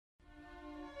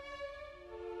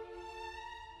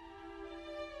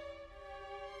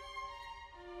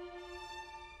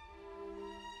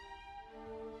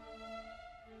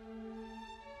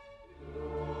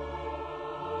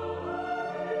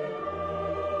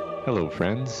Hello,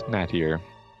 friends. Matt here.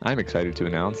 I'm excited to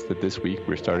announce that this week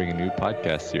we're starting a new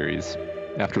podcast series.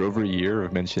 After over a year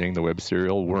of mentioning the web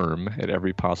serial Worm at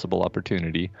every possible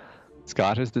opportunity,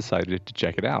 Scott has decided to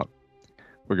check it out.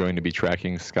 We're going to be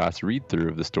tracking Scott's read through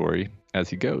of the story as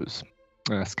he goes.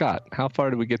 Scott, how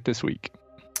far did we get this week?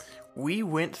 We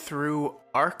went through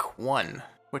Arc 1,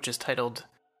 which is titled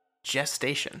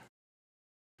Gestation.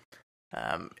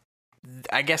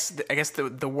 I guess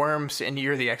the Worms, and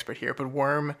you're the expert here, but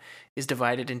Worm is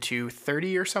divided into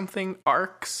 30 or something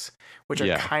arcs, which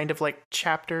are kind of like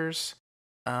chapters,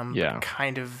 but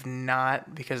kind of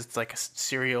not, because it's like a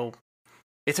serial.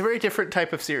 It's a very different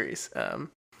type of series.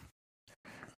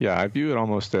 I view it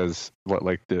almost as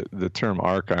like the term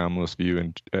arc. I almost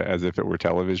view as if it were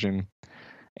television,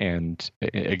 and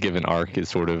a given arc is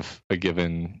sort of a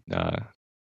given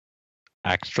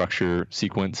act structure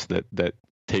sequence that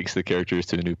takes the characters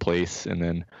to a new place, and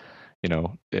then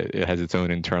it has its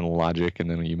own internal logic,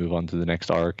 and then you move on to the next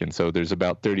arc. And so there's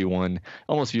about 31.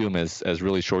 Almost view them as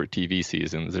really short TV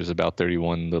seasons. There's about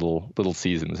 31 little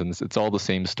seasons, and it's all the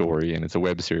same story, and it's a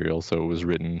web serial, so it was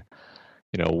written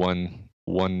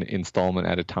one installment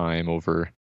at a time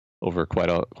over quite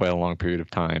a long period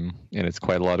of time, and it's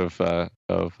quite a lot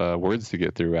of words to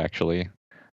get through, actually.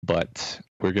 But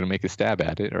we're going to make a stab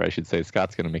at it, or I should say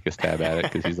Scott's going to make a stab at it,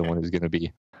 because he's the one who's going to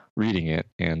be reading it.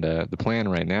 And the plan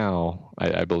right now,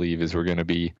 I believe, is we're going to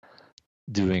be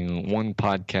doing one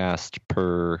podcast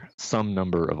per some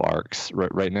number of arcs.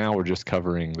 Right now, we're just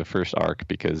covering the first arc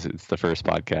because it's the first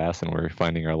podcast and we're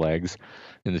finding our legs.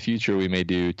 In the future, we may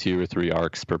do 2 or 3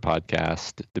 arcs per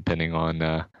podcast, depending on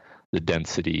the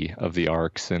density of the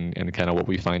arcs and kind of what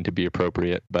we find to be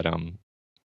appropriate. But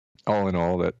all in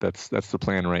all, that's the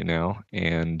plan right now,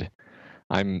 and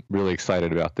I'm really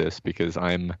excited about this because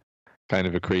I'm kind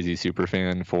of a crazy super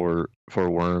fan for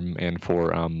Worm and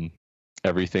for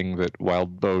everything that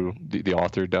Wildbow, the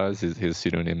author, does. His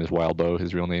pseudonym is Wildbow.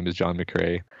 His real name is John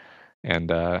McCrae,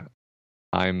 and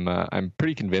I'm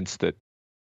pretty convinced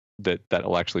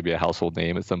that'll actually be a household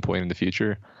name at some point in the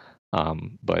future.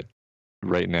 But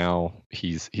right now,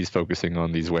 he's focusing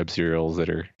on these web serials that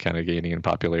are kind of gaining in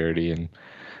popularity,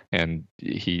 and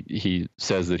he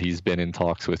says that he's been in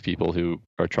talks with people who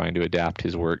are trying to adapt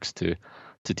his works to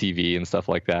TV and stuff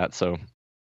like that. So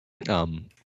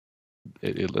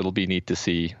it'll be neat to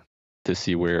see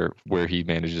where he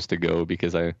manages to go,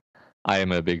 because I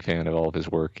am a big fan of all of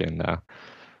his work, and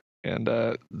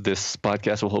this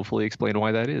podcast will hopefully explain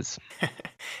why that is.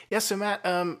 Yeah, so Matt,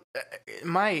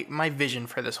 my vision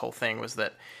for this whole thing was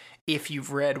that if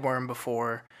you've read Worm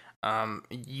before,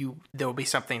 there'll be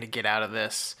something to get out of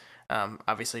this.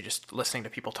 Obviously, just listening to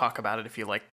people talk about it, if you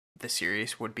like the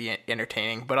series, would be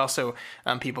entertaining. But also,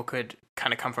 people could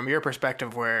kind of come from your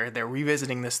perspective, where they're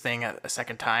revisiting this thing a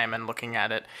second time and looking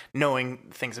at it, knowing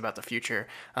things about the future.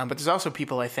 But there's also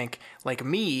people, I think, like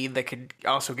me, that could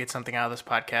also get something out of this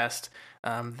podcast,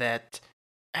 that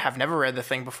have never read the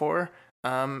thing before,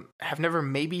 have never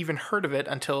maybe even heard of it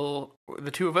until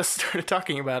the two of us started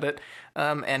talking about it,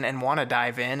 and want to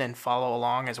dive in and follow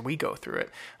along as we go through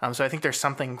it. So I think there's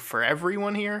something for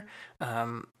everyone here.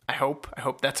 I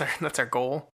hope that's our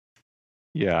goal.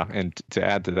 Yeah, and to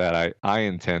add to that, I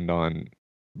intend on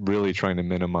really trying to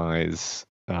minimize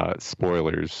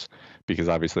spoilers, because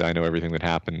obviously I know everything that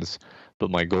happens, but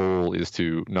my goal is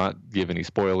to not give any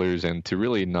spoilers and to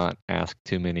really not ask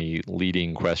too many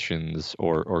leading questions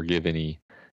or give any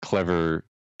clever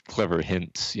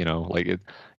hints. Like it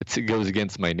goes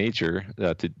against my nature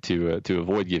to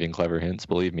avoid giving clever hints,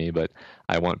 believe me. But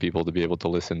I want people to be able to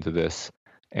listen to this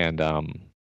and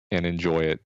enjoy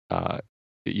it,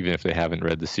 even if they haven't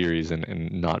read the series,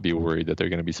 and not be worried that they're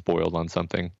going to be spoiled on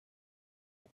something.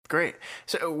 Great.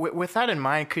 So with that in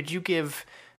mind, could you give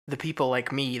the people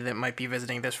like me that might be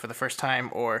visiting this for the first time,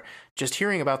 or just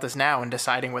hearing about this now and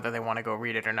deciding whether they want to go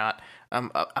read it or not,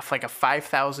 like a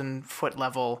 5,000 foot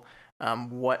level,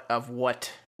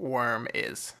 what Worm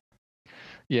is?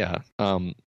 Yeah.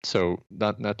 So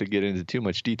not to get into too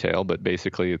much detail, but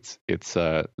basically it's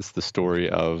the story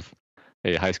of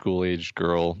a high school aged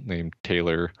girl named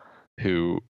Taylor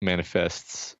who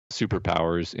manifests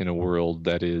superpowers in a world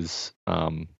that is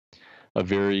a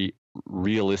very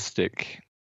realistic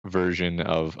version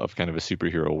of kind of a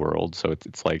superhero world. So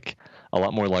it's like a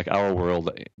lot more like our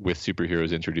world with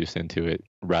superheroes introduced into it,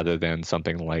 rather than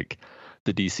something like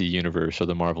the DC universe or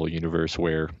the Marvel universe,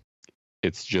 where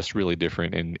it's just really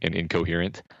different and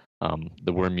incoherent.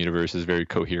 The Worm universe is very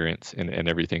coherent, and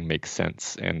everything makes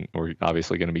sense, and we're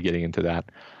obviously going to be getting into that.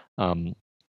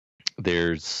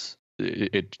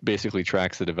 It basically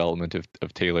tracks the development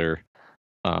of Taylor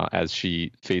as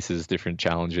she faces different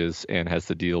challenges and has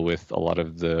to deal with a lot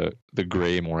of the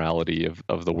gray morality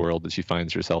of the world that she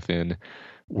finds herself in,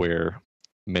 where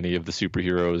many of the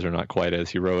superheroes are not quite as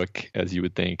heroic as you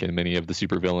would think, and many of the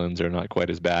supervillains are not quite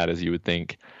as bad as you would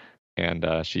think. And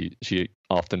she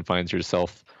often finds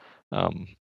herself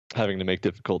having to make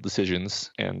difficult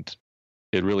decisions, and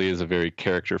it really is a very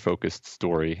character focused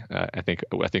story. I think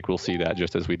we'll see that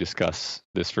just as we discuss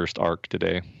this first arc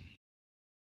today.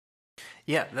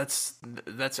 Yeah, that's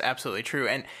absolutely true.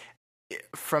 And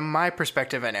from my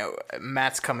perspective, I know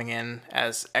Matt's coming in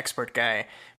as expert guy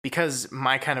because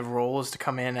my kind of role is to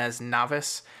come in as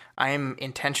novice. I am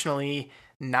intentionally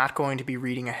not going to be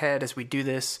reading ahead as we do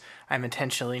this. I'm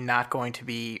intentionally not going to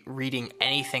be reading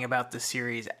anything about the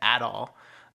series at all.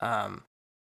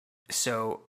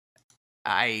 So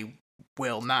I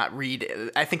will not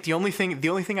read. I think the only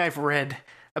thing I've read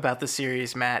about the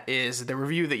series, Matt, is the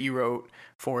review that you wrote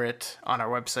for it on our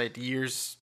website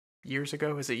years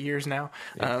ago. Is it years now?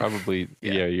 Yeah, probably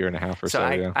a year and a half or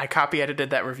so. I copy edited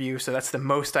that review, so that's the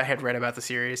most I had read about the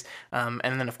series. And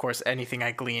then, of course, anything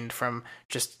I gleaned from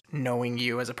just knowing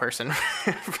you as a person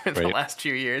for the last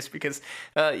few years, because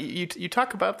you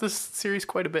talk about this series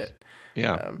quite a bit.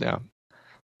 Yeah, yeah.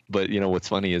 But what's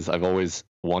funny is I've always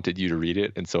wanted you to read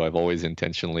it, and so I've always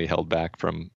intentionally held back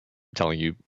from telling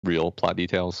you real plot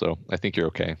details. So I think you're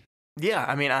okay. Yeah,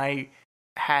 I mean, I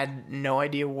had no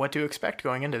idea what to expect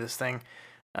going into this thing.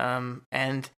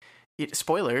 And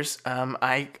spoilers,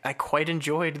 I quite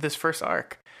enjoyed this first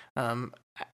arc.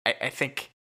 I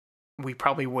think we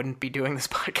probably wouldn't be doing this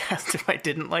podcast if I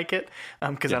didn't like it,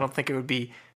 because I don't think it would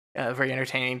be very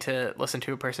entertaining to listen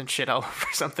to a person shit all over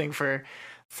something for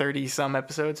 30 some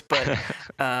episodes. But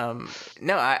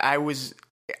no,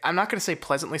 I'm not going to say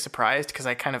pleasantly surprised, because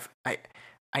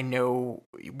I know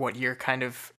what your kind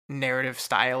of narrative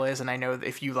style is, and I know that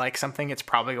if you like something, it's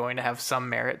probably going to have some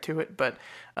merit to it. But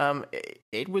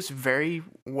it was very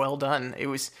well done.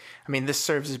 This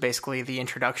serves as basically the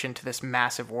introduction to this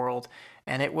massive world,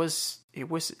 and it was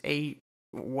a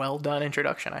well done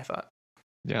introduction, I thought.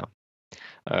 Yeah.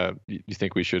 You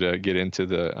think we should get into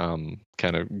the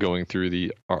kind of going through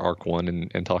our arc 1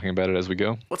 and talking about it as we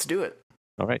go? Let's do it.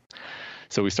 All right.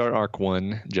 So we start arc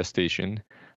 1, Gestation.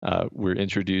 We're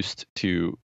introduced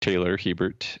to Taylor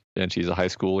Hebert, and she's a high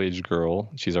school aged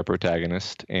girl. She's our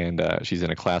protagonist, and she's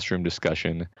in a classroom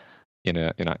discussion in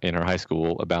her high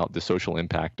school about the social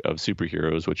impact of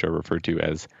superheroes, which are referred to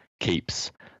as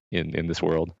capes in this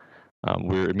world.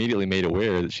 We're immediately made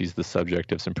aware that she's the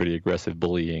subject of some pretty aggressive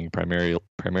bullying,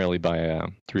 primarily by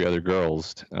 3 other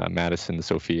girls, Madison,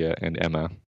 Sophia, and Emma.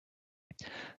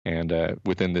 And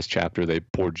within this chapter, they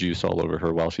pour juice all over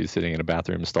her while she's sitting in a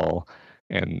bathroom stall.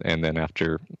 And then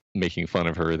after making fun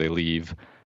of her, they leave.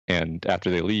 And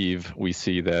after they leave, we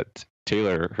see that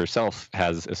Taylor herself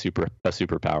has a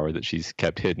superpower that she's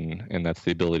kept hidden, and that's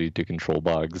the ability to control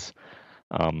bugs.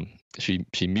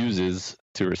 She muses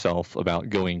to herself about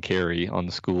going carry on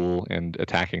the school and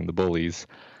attacking the bullies,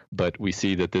 but we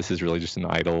see that this is really just an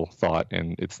idle thought,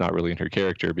 and it's not really in her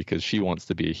character, because she wants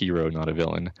to be a hero, not a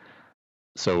villain.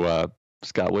 So,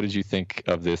 Scott, what did you think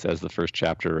of this as the first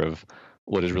chapter of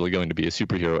what is really going to be a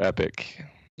superhero epic,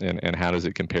 and how does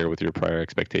it compare with your prior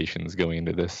expectations going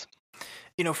into this?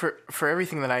 For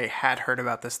everything that I had heard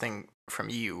about this thing from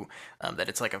you, that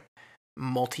it's like a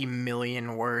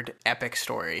multi-million word epic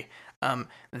story,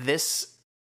 this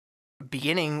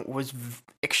beginning was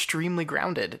extremely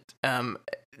grounded.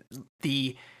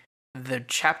 The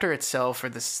chapter itself, or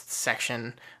this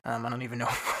section, I don't even know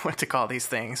what to call these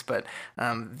things, but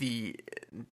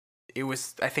it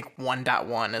was, I think,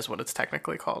 1.1 is what it's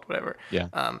technically called, whatever. Yeah.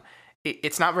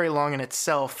 It's not very long in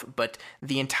itself, but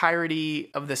the entirety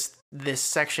of this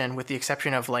section, with the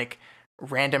exception of like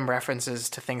random references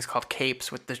to things called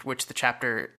capes, which the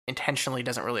chapter intentionally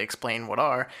doesn't really explain what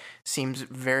are, seems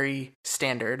very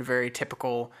standard, very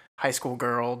typical high school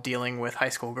girl dealing with high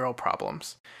school girl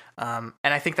problems. And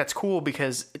I think that's cool,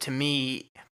 because to me,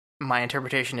 my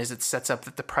interpretation is it sets up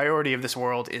that the priority of this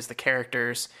world is the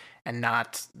characters and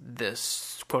not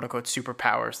this quote unquote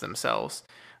superpowers themselves.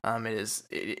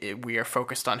 We are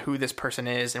focused on who this person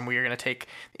is, and we are going to take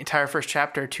the entire first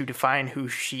chapter to define who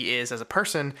she is as a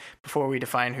person before we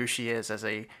define who she is as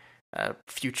a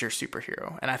future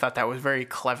superhero. And I thought that was very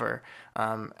clever,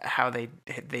 how they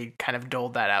kind of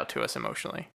doled that out to us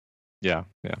emotionally. Yeah.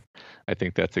 I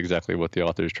think that's exactly what the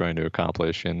author is trying to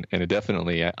accomplish, and it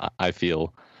definitely, I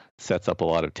feel, sets up a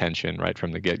lot of tension right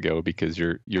from the get-go, because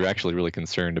you're actually really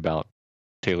concerned about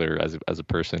Taylor as a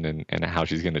person and how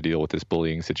she's going to deal with this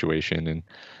bullying situation,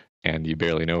 and you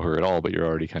barely know her at all, but you're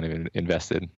already kind of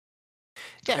invested.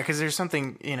 Yeah, because there's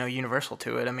something, universal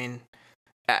to it. I mean,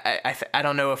 I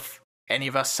don't know if any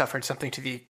of us suffered something to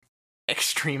the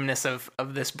extremeness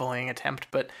of this bullying attempt,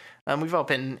 but we've all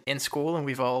been in school and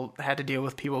we've all had to deal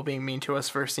with people being mean to us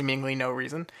for seemingly no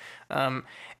reason. And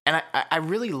I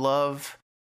really love,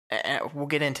 and we'll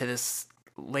get into this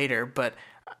later, but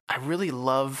I really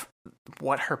love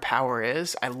what her power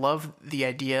is. I love the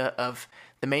idea of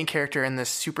the main character in this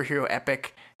superhero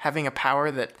epic having a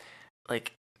power that,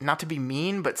 like, not to be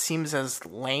mean, but seems as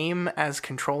lame as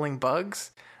controlling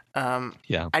bugs.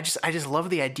 Yeah. I just love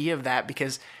the idea of that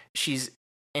because she's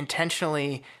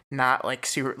intentionally not like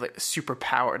super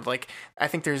powered. Like, I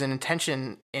think there's an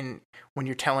intention in when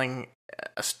you're telling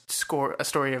a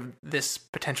story of this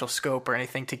potential scope or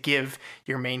anything to give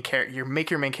your main character,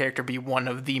 make your main character be one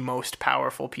of the most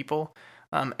powerful people.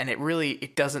 And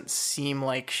it doesn't seem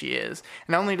like she is.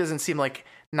 And not only doesn't seem like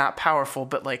not powerful,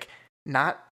 but like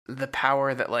not the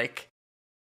power that like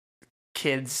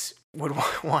kids would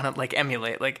want to like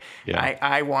emulate. Like, yeah.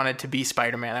 I wanted to be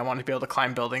Spider-Man. I wanted to be able to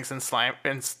climb buildings and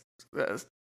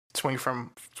swing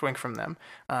from them.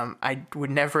 I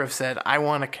would never have said I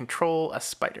want to control a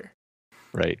spider.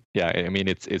 Right. Yeah. I mean,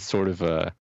 it's sort of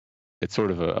a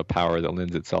power that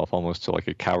lends itself almost to like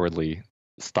a cowardly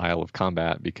style of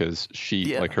combat because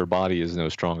like her body is no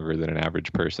stronger than an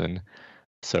average person.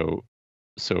 So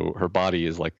her body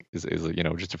is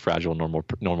just a fragile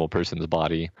normal person's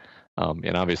body.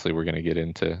 And obviously we're going to get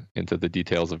into the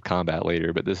details of combat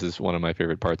later, but this is one of my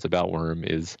favorite parts about Worm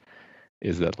is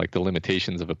that like the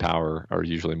limitations of a power are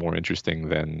usually more interesting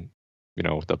than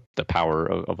the power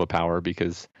of a power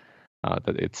because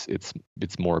that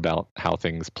it's more about how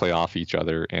things play off each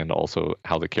other and also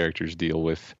how the characters deal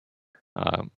with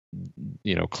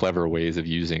clever ways of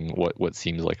using what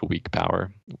seems like a weak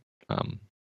power.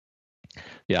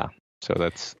 Yeah. So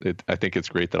that's it. I think it's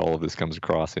great that all of this comes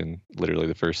across in literally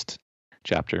the first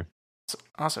chapter.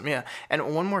 Awesome. Yeah.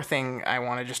 And one more thing I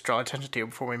want to just draw attention to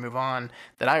before we move on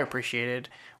that I appreciated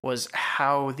was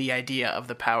how the idea of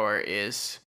the power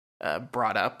is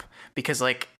brought up because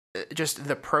like just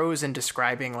the prose in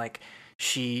describing like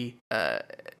she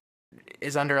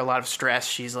is under a lot of stress.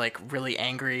 She's like really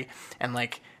angry and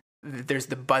like there's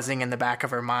the buzzing in the back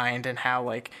of her mind and how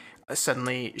like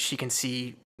suddenly she can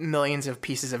see millions of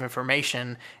pieces of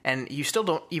information and you still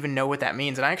don't even know what that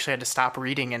means. And I actually had to stop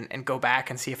reading and go back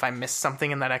and see if I missed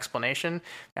something in that explanation.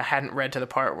 I hadn't read to the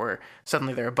part where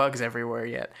suddenly there are bugs everywhere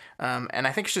yet. And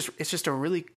I think it's just a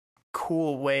really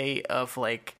cool way of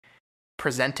like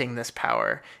presenting this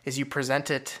power is you present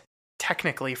it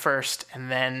technically first and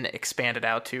then expand it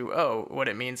out to, what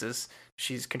it means is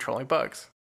she's controlling bugs.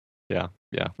 Yeah,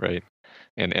 right.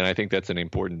 And I think that's an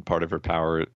important part of her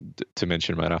power to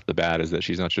mention right off the bat is that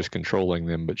she's not just controlling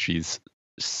them, but she's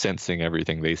sensing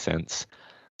everything they sense.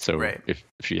 So right. If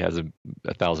she has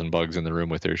 1,000 bugs in the room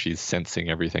with her, she's sensing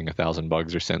everything 1,000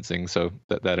 bugs are sensing. So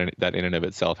that in and of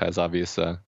itself has obvious,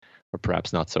 or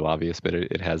perhaps not so obvious, but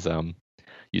it has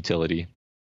utility.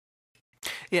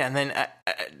 Yeah, and then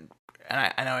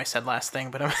I know I said last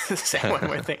thing, but I'm going to say one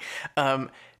more thing.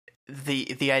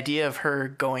 The idea of her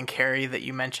going Carrie that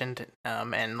you mentioned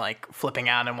and like flipping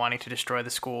out and wanting to destroy the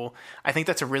school, I think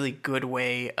that's a really good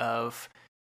way of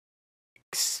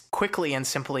quickly and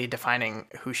simply defining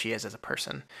who she is as a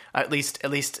person. At least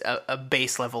a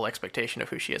base level expectation of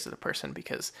who she is as a person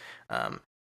because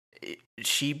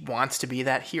she wants to be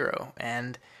that hero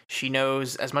and she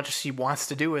knows as much as she wants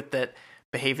to do it that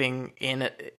behaving in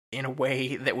a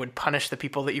way that would punish the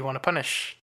people that you want to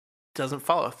punish doesn't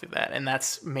follow through that, and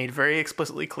that's made very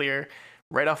explicitly clear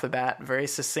right off the bat, very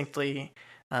succinctly,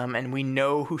 and we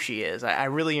know who she is. I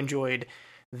really enjoyed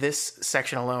this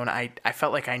section alone. I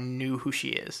felt like I knew who she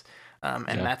is,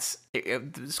 and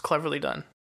it's cleverly done.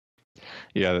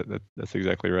 Yeah, that's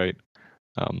exactly right.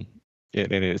 And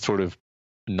it sort of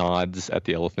nods at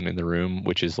the elephant in the room,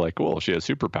 which is like, well, she has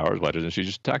superpowers. Why doesn't she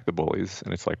just attack the bullies?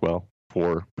 And it's like, well,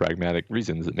 for pragmatic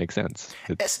reasons, it makes sense.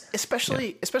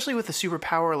 Especially with a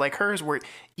superpower like hers, where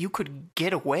you could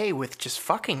get away with just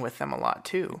fucking with them a lot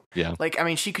too. Yeah. Like, I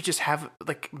mean, she could just have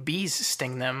like bees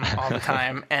sting them all the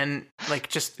time, and like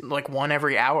just like one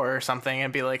every hour or something,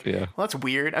 and be like, well, that's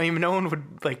weird. I mean, no one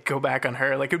would like go back on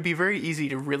her. Like, it would be very easy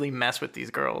to really mess with these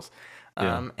girls,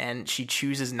 and she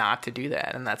chooses not to do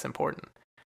that, and that's important.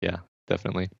 Yeah,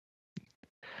 definitely.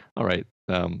 All right.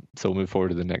 So we'll move forward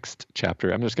to the next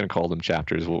chapter. I'm just going to call them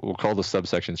chapters. We'll call the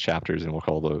subsections chapters, and we'll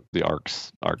call the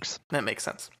arcs. That makes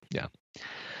sense. Yeah.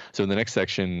 So in the next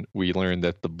section, we learn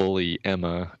that the bully,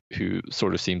 Emma, who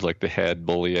sort of seems like the head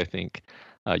bully, I think,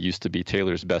 used to be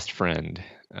Taylor's best friend.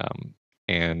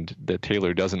 and that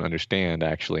Taylor doesn't understand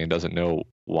actually, and doesn't know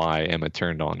why Emma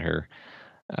turned on her.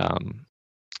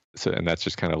 And that's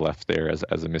just kind of left there as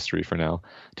a mystery for now.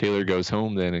 Taylor goes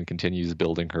home then and continues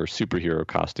building her superhero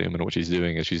costume, and what she's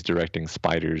doing is she's directing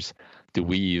spiders to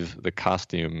weave the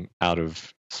costume out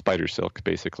of spider silk,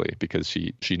 basically, because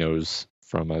she knows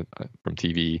from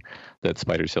TV that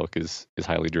spider silk is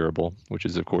highly durable, which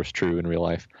is of course true in real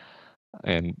life.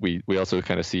 And we also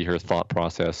kind of see her thought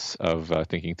process of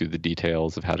thinking through the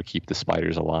details of how to keep the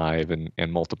spiders alive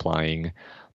and multiplying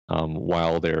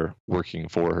while they're working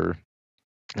for her.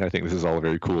 And I think this is all a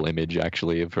very cool image,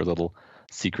 actually, of her little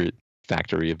secret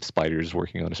factory of spiders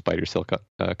working on a spider silk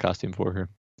costume for her.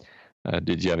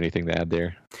 Did you have anything to add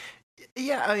there?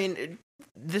 Yeah, I mean,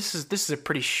 this is a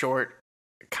pretty short,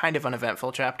 kind of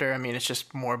uneventful chapter. I mean, it's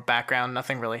just more background.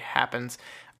 Nothing really happens.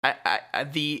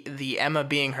 The Emma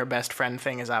being her best friend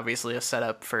thing is obviously a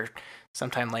setup for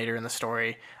sometime later in the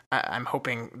story. I'm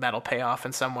hoping that'll pay off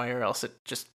in some way, or else it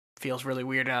just feels really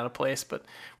weird and out of place. But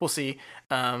we'll see.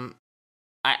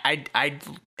 I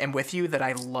am with you that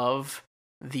I love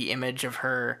the image of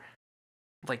her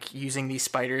like using these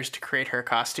spiders to create her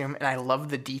costume, and I love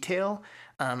the detail.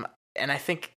 And I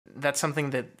think that's something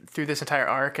that through this entire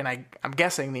arc, and I'm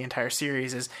guessing the entire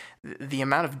series, is the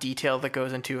amount of detail that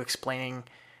goes into explaining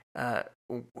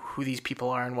who these people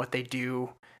are and what they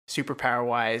do superpower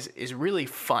wise is really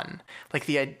fun. Like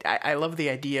I love the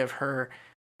idea of her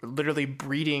literally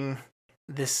breeding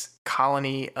this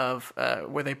colony of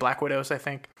were they Black Widows, I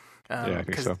think. Yeah, I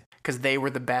think so. Because they were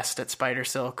the best at spider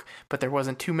silk, but there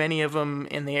wasn't too many of them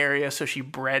in the area, so she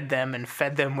bred them and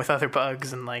fed them with other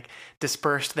bugs and like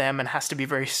dispersed them, and has to be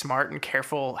very smart and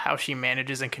careful how she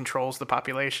manages and controls the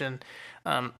population.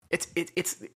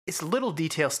 It's little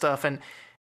detail stuff, and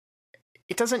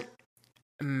it doesn't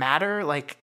matter.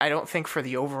 Like, I don't think for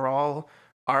the overall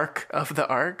arc of the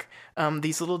arc,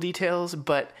 these little details,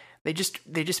 but they just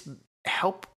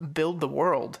help build the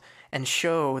world and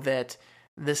show that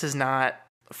this is not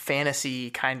fantasy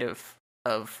kind of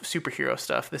superhero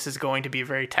stuff. This is going to be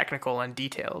very technical and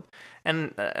detailed,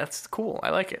 and that's cool. I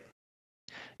like it.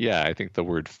 Yeah, I think the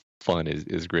word fun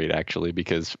is great, actually,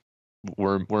 because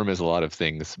worm is a lot of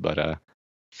things, but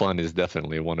fun is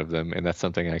definitely one of them, and that's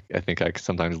something I think I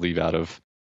sometimes leave out of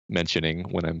mentioning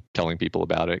when I'm telling people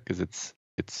about it, because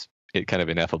it's kind of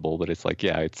ineffable, but it's like,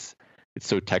 yeah, it's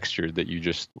so textured that you're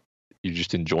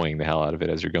just enjoying the hell out of it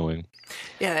as you're going.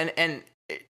 Yeah, and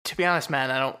to be honest,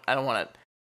 man, I don't want to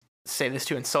say this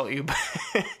to insult you, but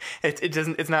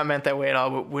it's not meant that way at all.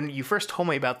 But when you first told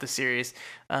me about the series,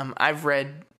 I've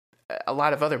read a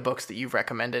lot of other books that you've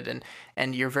recommended,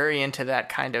 and you're very into that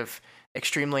kind of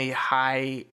extremely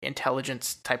high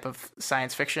intelligence type of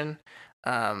science fiction.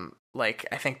 Like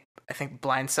I think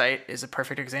Blind Sight is a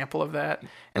perfect example of that,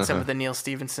 and some of the Neil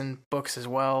Stephenson books as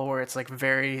well, where it's like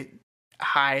very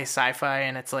high sci-fi,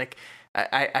 and it's like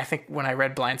I think when I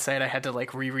read Blind Sight, I had to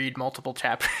like reread multiple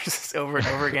chapters over and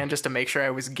over again just to make sure I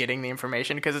was getting the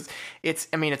information, because it's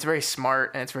very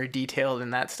smart and it's very detailed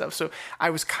and that stuff. So I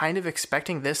was kind of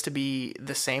expecting this to be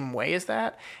the same way as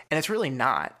that, and it's really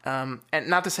not. And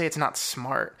not to say it's not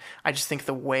smart. I just think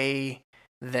the way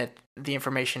that the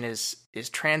information is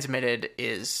transmitted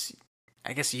is,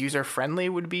 I guess, user friendly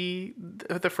would be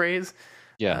the phrase.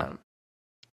 Yeah.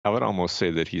 I would almost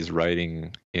say that he's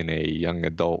writing in a young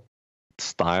adult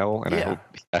style, and yeah.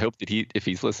 I hope that if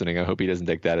he's listening, I hope he doesn't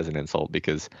take that as an insult,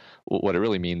 because what it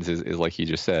really means is like he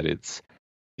just said, it's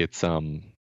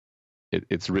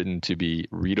written to be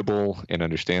readable and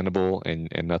understandable, and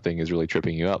nothing is really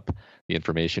tripping you up. The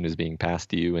information is being passed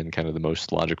to you in kind of the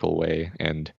most logical way,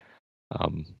 and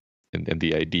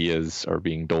the ideas are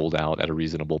being doled out at a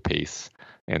reasonable pace.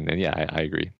 And yeah, I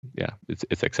agree. Yeah,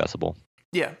 it's accessible.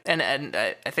 Yeah, and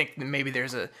I think maybe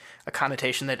there's a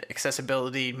connotation that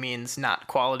accessibility means not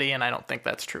quality, and I don't think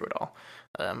that's true at all.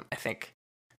 I think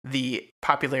the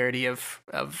popularity of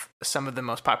some of the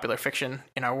most popular fiction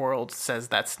in our world says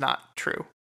that's not true.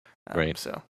 Right.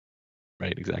 So.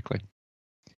 Right, exactly.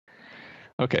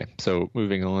 Okay, so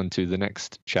moving on to the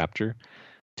next chapter,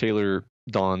 Taylor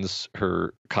dons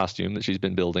her costume that she's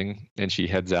been building, and she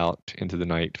heads out into the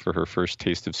night for her first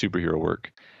taste of superhero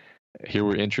work. Here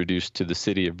we're introduced to the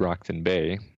city of Brockton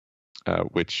Bay,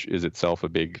 which is itself a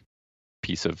big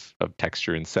piece of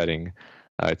texture and setting.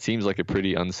 It seems like a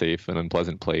pretty unsafe and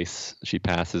unpleasant place. She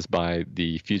passes by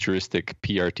the futuristic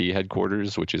PRT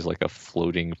headquarters, which is like a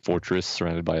floating fortress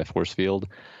surrounded by a force field,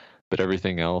 but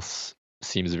everything else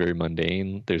seems very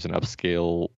mundane. There's an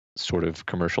upscale sort of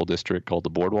commercial district called the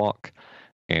Boardwalk,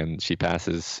 and she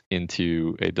passes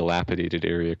into a dilapidated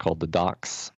area called the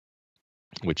Docks,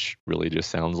 which really just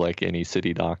sounds like any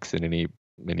city docks in any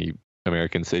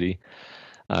American city,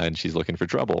 and she's looking for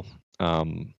trouble.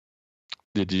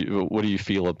 What do you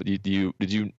feel? Did you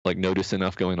like notice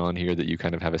enough going on here that you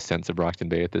kind of have a sense of Brockton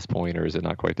Bay at this point, or is it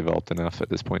not quite developed enough at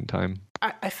this point in time?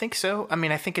 I think so. I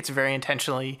mean, I think it's very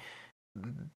intentionally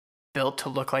built to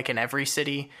look like in every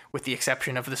city, with the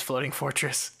exception of this floating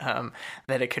fortress,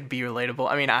 that it could be relatable.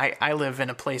 I mean, I live in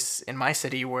a place in my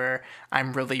city where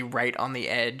I'm really right on the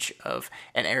edge of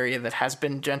an area that has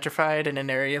been gentrified and an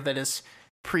area that is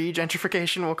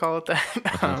pre-gentrification, we'll call it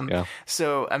that. Yeah.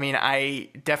 So, I mean, I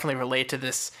definitely relate to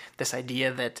this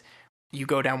idea that you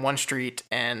go down one street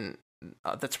and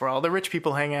that's where all the rich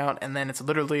people hang out, and then it's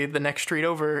literally the next street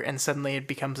over, and suddenly it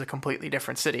becomes a completely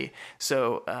different city.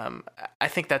 So I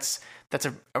think that's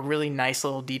a really nice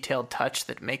little detailed touch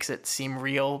that makes it seem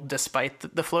real,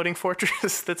 despite the floating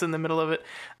fortress that's in the middle of it,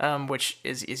 which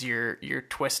is your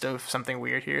twist of something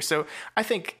weird here. So I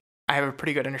think I have a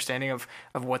pretty good understanding of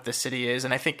what the city is,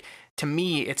 and I think to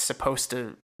me it's supposed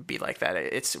to be like that.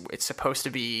 It's supposed to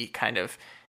be kind of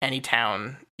any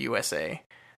town USA.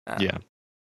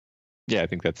 Yeah, I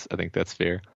think that's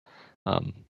fair.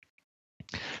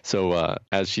 So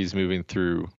as she's moving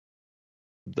through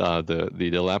the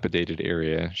dilapidated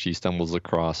area, she stumbles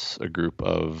across a group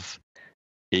of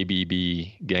ABB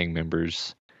gang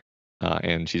members,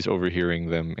 and she's overhearing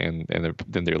them, and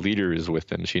then their leader is with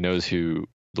them. She knows who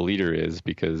the leader is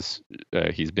because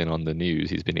he's been on the news.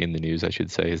 He's been in the news, I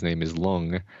should say. His name is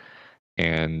Lung,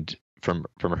 and from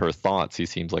her thoughts, he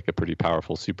seems like a pretty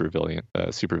powerful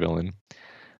supervillain.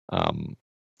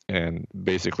 And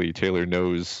basically, Taylor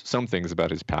knows some things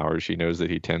about his powers. She knows that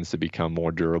he tends to become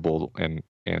more durable and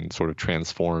sort of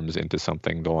transforms into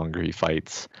something the longer he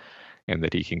fights, and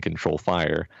that he can control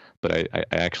fire. But I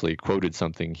actually quoted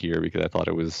something here because I thought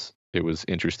it was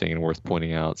interesting and worth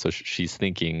pointing out. So she's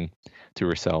thinking to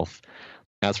herself,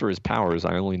 as for his powers,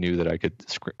 I only knew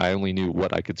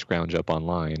what I could scrounge up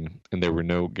online, and there were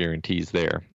no guarantees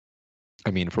there. I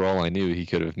mean, for all I knew, he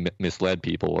could have misled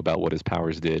people about what his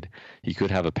powers did. He could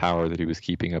have a power that he was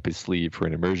keeping up his sleeve for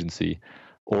an emergency,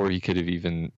 or he could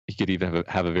even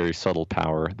have a very subtle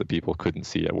power that people couldn't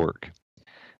see at work.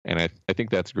 And I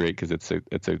think that's great because it's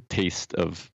a taste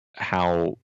of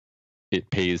how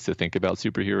it pays to think about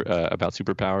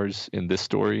superpowers in this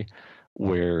story,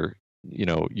 where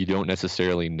you don't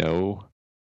necessarily know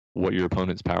what your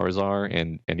opponent's powers are,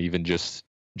 and even just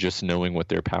knowing what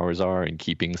their powers are and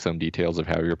keeping some details of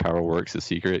how your power works a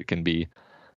secret can be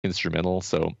instrumental.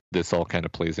 So this all kind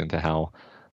of plays into how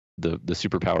the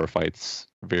superpower fights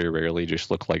very rarely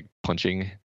just look like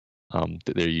punching.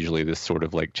 They're usually this sort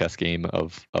of like chess game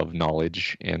of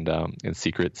knowledge and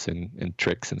secrets and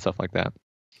tricks and stuff like that.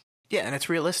 Yeah, and it's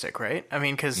realistic, right? I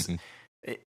mean, because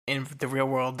in the real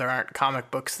world, there aren't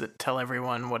comic books that tell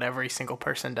everyone what every single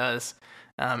person does.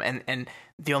 And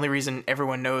the only reason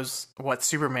everyone knows what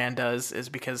Superman does is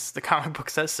because the comic book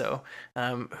says so.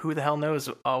 Who the hell knows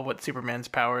all what Superman's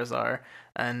powers are,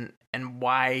 and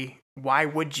why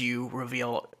would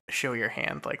you show your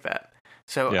hand like that?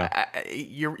 So yeah.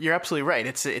 You're absolutely right.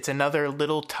 It's another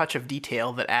little touch of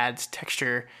detail that adds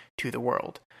texture to the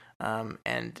world,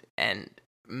 and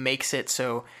makes it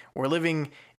so we're living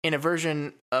in a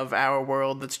version of our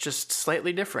world that's just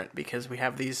slightly different because we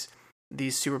have these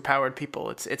superpowered people.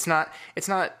 It's not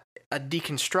a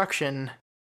deconstruction,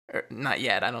 or not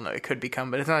yet. I don't know. It could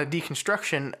become, but it's not a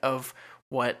deconstruction of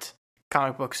what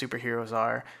comic book superheroes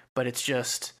are. But it's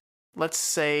just, let's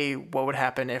say, what would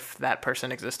happen if that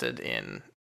person existed in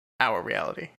our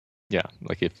reality? Yeah,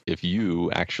 like if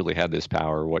you actually had this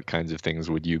power, what kinds of things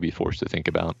would you be forced to think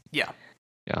about? Yeah.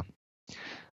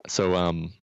 So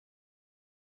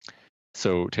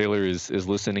Taylor is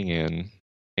listening in,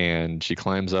 and she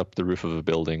climbs up the roof of a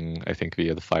building, I think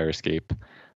via the fire escape,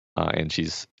 and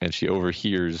she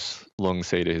overhears Lung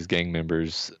say to his gang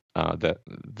members that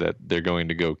they're going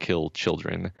to go kill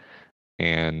children,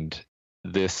 and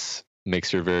this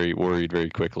makes her very worried very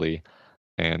quickly,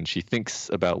 and she thinks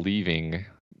about leaving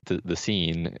the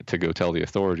scene to go tell the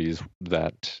authorities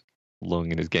that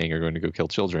Lung and his gang are going to go kill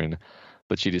children.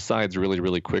 But she decides really,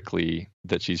 really quickly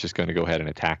that she's just going to go ahead and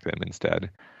attack them instead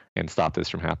and stop this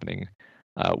from happening.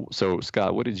 So,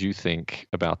 Scott, what did you think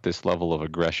about this level of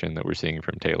aggression that we're seeing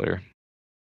from Taylor?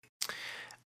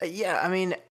 Yeah, I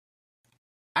mean,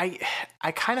 I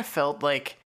kind of felt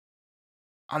like,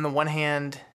 on the one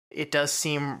hand, it does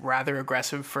seem rather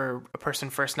aggressive for a person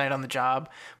first night on the job,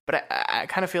 but I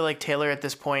kind of feel like Taylor at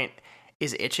this point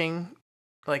is itching,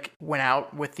 like went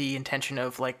out with the intention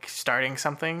of like starting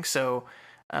something. So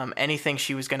anything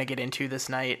she was going to get into this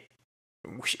night,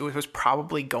 it was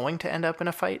probably going to end up in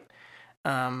a fight.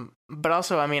 But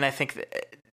also, I mean, I think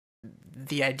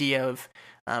the idea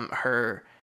her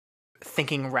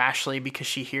thinking rashly because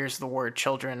she hears the word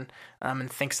children,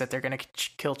 and thinks that they're going to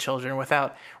kill children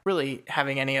without really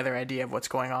having any other idea of what's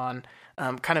going on.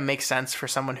 Kind of makes sense for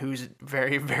someone who's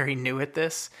very, very new at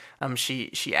this.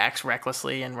 She acts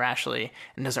recklessly and rashly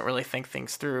and doesn't really think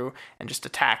things through and just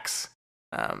attacks.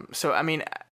 So I mean,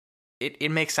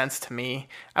 it makes sense to me.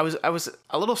 I was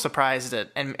a little surprised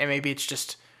at, and maybe it's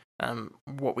just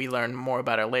what we learn more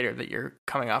about her later that you're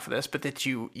coming off of this, but that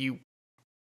you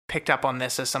picked up on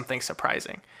this as something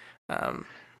surprising.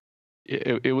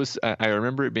 It was. I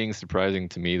remember it being surprising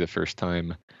to me the first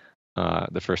time.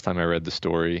 The first time I read the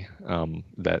story,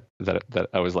 that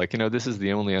I was like, this is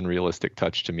the only unrealistic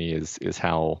touch to me is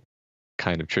how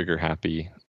kind of trigger happy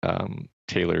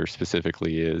Taylor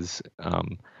specifically is.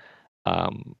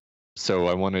 So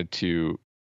I wanted to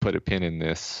put a pin in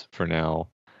this for now,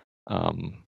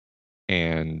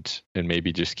 and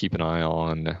maybe just keep an eye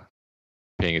on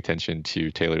paying attention to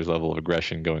Taylor's level of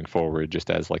aggression going forward, just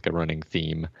as like a running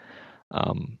theme,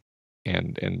 and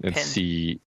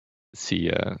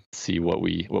see what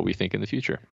we think in the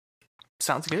future.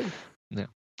 Sounds good. Yeah.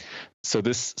 So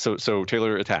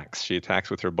Taylor attacks. She attacks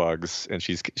with her bugs, and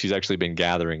she's actually been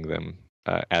gathering them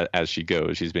as she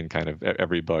goes. She's been kind of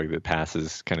every bug that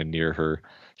passes kind of near her,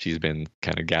 she's been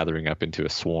kind of gathering up into a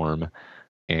swarm,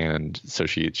 and so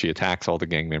she attacks all the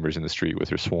gang members in the street with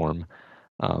her swarm.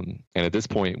 And at this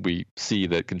point, we see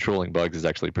that controlling bugs is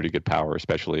actually pretty good power,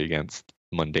 especially against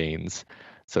mundanes.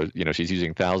 So, she's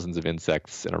using thousands of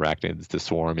insects and arachnids to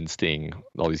swarm and sting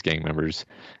all these gang members,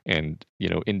 and,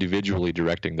 individually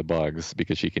directing the bugs,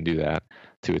 because she can do that,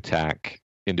 to attack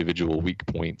individual weak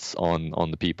points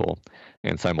on the people,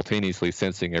 and simultaneously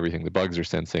sensing everything the bugs are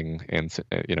sensing, and,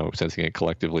 sensing it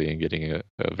collectively and getting a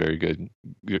very good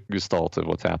gestalt of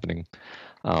what's happening.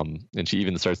 And she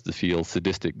even starts to feel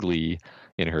sadistic glee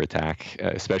in her attack,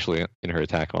 especially in her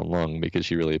attack on Lung, because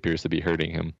she really appears to be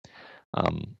hurting him.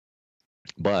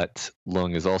 But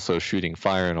Lung is also shooting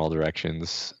fire in all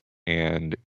directions,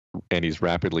 and he's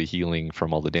rapidly healing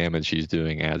from all the damage he's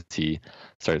doing as he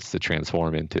starts to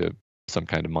transform into some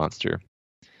kind of monster.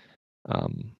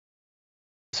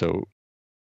 So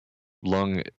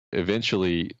Lung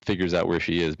eventually figures out where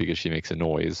she is because she makes a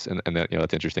noise, and that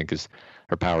that's interesting because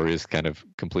her power is kind of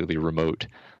completely remote.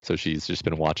 So she's just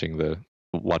been watching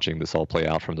this all play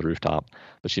out from the rooftop.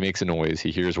 But she makes a noise.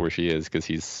 He hears where she is because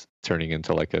he's turning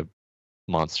into like a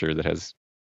monster that has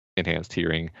enhanced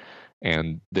hearing,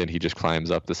 and then he just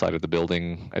climbs up the side of the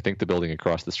building. I think the building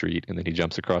across the street, and then he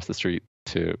jumps across the street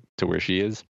to where she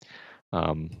is.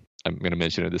 I'm going to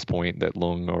mention at this point that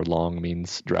Lung or Long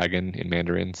means dragon in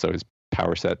Mandarin, so his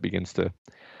power set begins to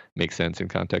make sense in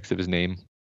context of his name.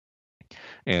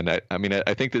 And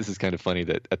I think this is kind of funny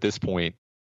that at this point,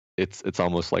 it's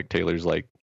almost like Taylor's like,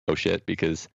 oh shit,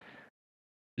 because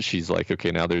she's like,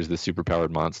 okay, now there's this superpowered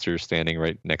monster standing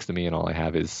right next to me, and all I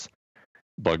have is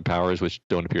bug powers, which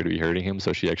don't appear to be hurting him.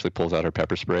 So she actually pulls out her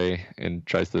pepper spray and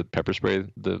tries to pepper spray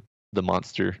the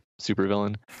monster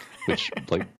supervillain, which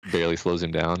like barely slows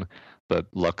him down. But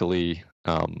luckily,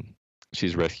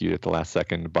 she's rescued at the last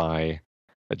second by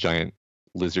a giant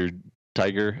lizard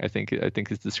tiger, I think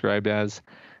it's described as,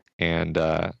 and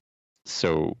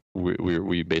so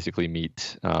we basically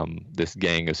meet this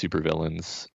gang of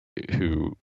supervillains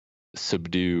who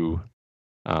subdue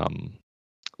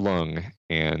Lung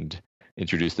and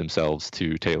introduce themselves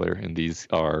to Taylor, and these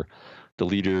are the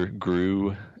leader,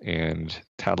 Gru, and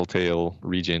Tattletale,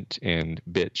 Regent, and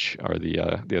Bitch are the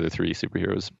other three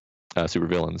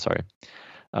supervillains. Sorry,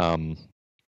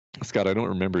 Scott, I don't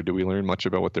remember. Do we learn much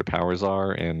about what their powers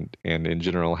are, and in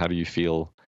general, how do you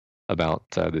feel about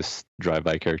this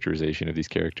drive-by characterization of these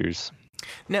characters?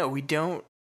 No, we don't.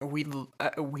 We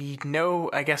know,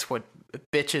 I guess, what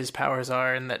Bitch's powers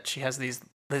are, and that she has these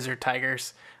lizard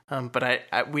tigers. But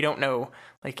we don't know,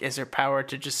 like, is her power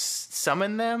to just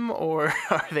summon them, or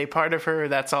are they part of her?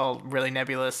 That's all really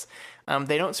nebulous.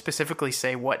 They don't specifically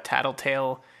say what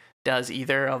Tattletale does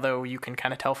either, although you can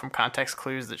kind of tell from context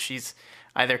clues that she's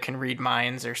either can read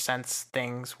minds or sense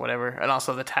things, whatever. And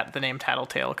also the name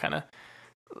Tattletale kind of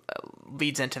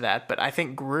leads into that. But I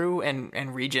think Gru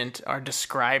and Regent are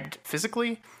described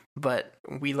physically, but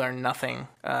we learn nothing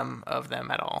of them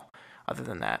at all other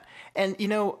than that. And,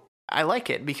 I like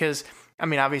it because,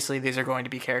 obviously these are going to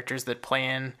be characters that play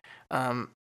in,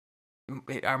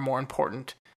 are more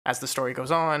important as the story goes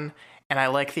on. And I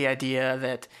like the idea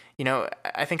that,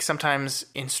 I think sometimes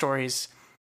in stories,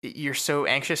 you're so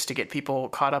anxious to get people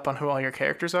caught up on who all your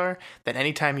characters are that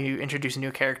anytime you introduce a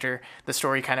new character, the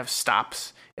story kind of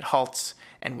stops, it halts,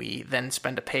 and we then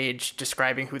spend a page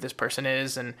describing who this person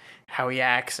is and how he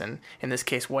acts, and in this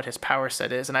case, what his power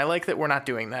set is. And I like that we're not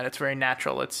doing that. It's very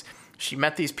natural. She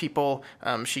met these people.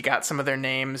 She got some of their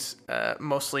names.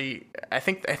 Mostly, I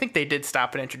think they did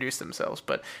stop and introduce themselves,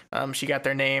 but she got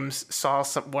their names, saw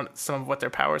some of what their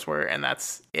powers were, and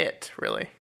that's it, really.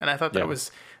 And I thought that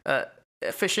was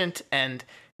efficient and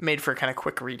made for kind of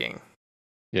quick reading.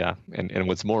 Yeah, and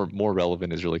what's more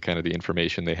relevant is really kind of the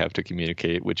information they have to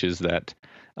communicate, which is that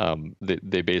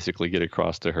they basically get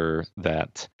across to her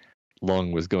that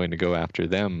Lung was going to go after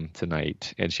them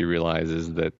tonight, and she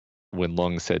realizes that when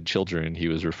Lung said children, he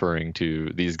was referring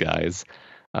to these guys.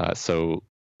 So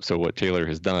what Taylor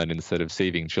has done, instead of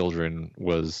saving children,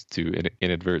 was to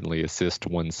inadvertently assist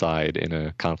one side in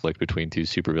a conflict between two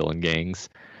supervillain gangs.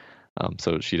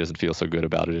 So she doesn't feel so good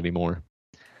about it anymore.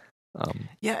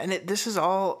 Yeah, and this is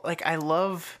all like, I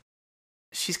love.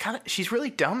 She's really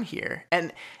dumb here,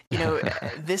 and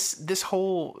this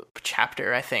whole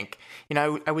chapter, I think,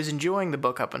 I was enjoying the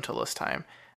book up until this time,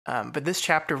 but this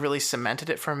chapter really cemented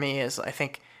it for me. As I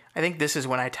think this is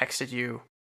when I texted you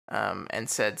and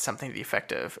said something to the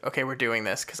effect of, okay, we're doing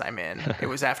this because I'm in. It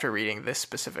was after reading this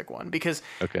specific one, because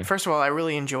first of all, I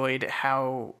really enjoyed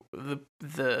how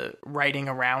the writing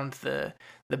around the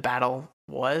battle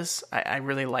was. I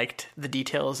really liked the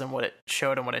details and what it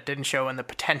showed and what it didn't show and the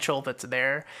potential that's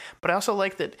there. But I also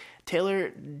like that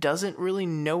Taylor doesn't really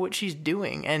know what she's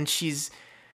doing, and she's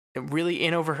really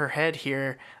in over her head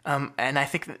here. And I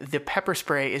think the pepper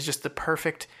spray is just the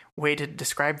perfect way to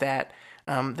describe that.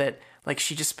 That like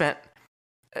she just spent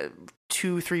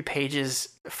 2-3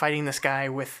 pages fighting this guy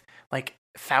with like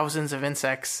thousands of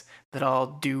insects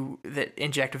that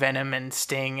inject venom and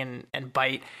sting and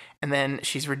bite, and then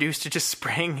she's reduced to just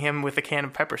spraying him with a can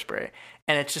of pepper spray,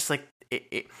 and it's just like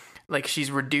like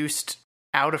she's reduced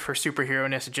out of her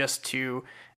superhero-ness just to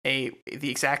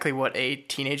exactly what a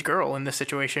teenage girl in this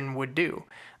situation would do,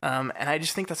 and I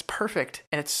just think that's perfect,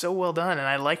 and it's so well done, and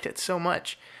I liked it so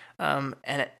much. And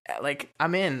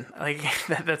I'm in, like,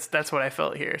 that's what I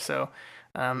felt here. So,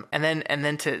 and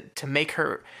then to make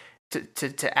her,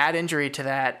 to add injury to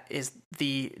that is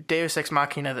the Deus Ex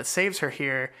Machina that saves her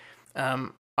here,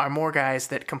 are more guys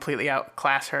that completely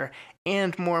outclass her.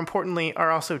 And more importantly, are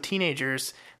also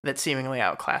teenagers that seemingly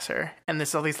outclass her. And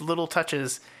there's all these little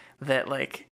touches that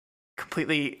like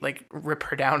completely like rip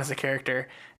her down as a character.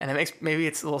 And maybe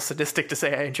it's a little sadistic to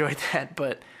say I enjoyed that,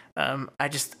 but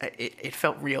it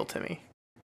felt real to me.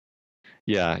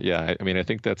 Yeah. I mean, I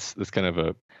think that's kind of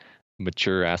a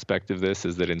mature aspect of this,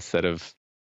 is that instead of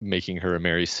making her a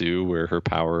Mary Sue, where her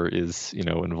power is,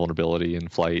 invulnerability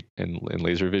and flight and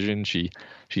laser vision, she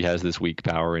has this weak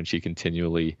power, and she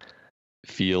continually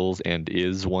feels and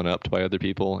is one-upped by other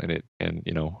people. And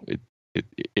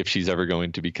if she's ever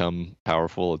going to become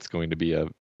powerful, it's going to be a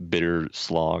bitter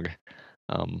slog.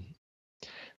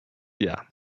 Yeah.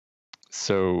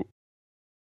 So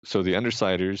the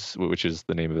Undersiders, which is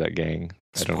the name of that gang,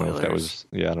 Spoilers.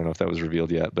 I don't know if that was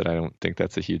revealed yet, but I don't think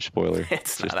that's a huge spoiler.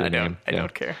 It's just not. I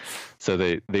don't care. So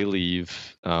they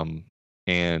leave,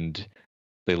 and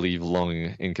they leave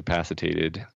Lung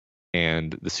incapacitated,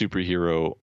 and the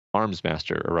superhero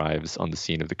Armsmaster arrives on the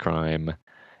scene of the crime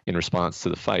in response to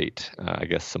the fight. I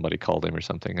guess somebody called him or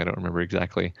something. I don't remember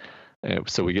exactly.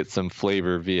 So we get some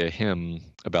flavor via him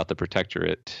about the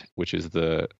Protectorate, which is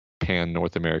the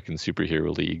Pan-North American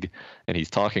Superhero League, and he's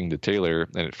talking to Taylor,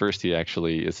 and at first he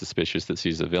actually is suspicious that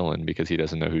she's a villain because he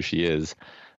doesn't know who she is,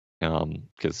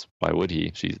 because why would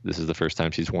he? This is the first time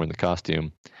she's worn the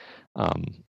costume,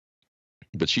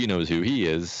 but she knows who he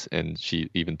is, and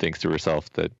she even thinks to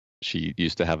herself that she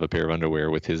used to have a pair of underwear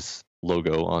with his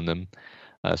logo on them.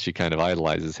 She kind of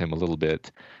idolizes him a little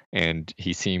bit, and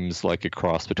he seems like a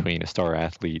cross between a star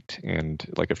athlete and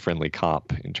like a friendly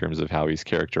cop in terms of how he's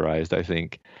characterized, I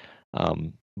think.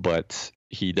 But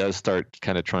he does start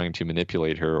kind of trying to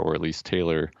manipulate her, or at least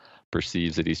Taylor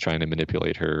perceives that he's trying to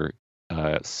manipulate her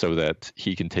so that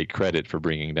he can take credit for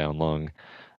bringing down Lung,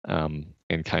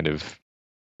 and kind of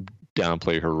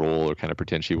downplay her role or kind of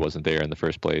pretend she wasn't there in the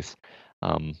first place.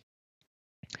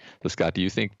 So Scott, do you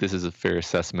think this is a fair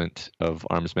assessment of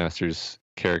Armsmaster's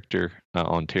character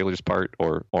on Taylor's part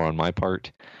or on my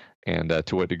part? And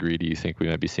to what degree do you think we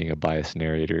might be seeing a biased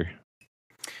narrator?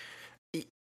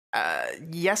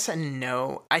 Yes and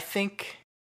no. I think,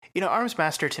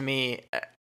 Armsmaster to me,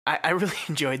 I really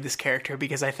enjoyed this character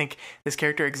because I think this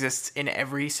character exists in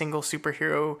every single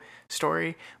superhero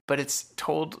story, but it's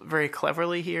told very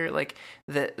cleverly here. Like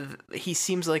he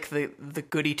seems like the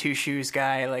goody two shoes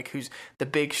guy, like who's the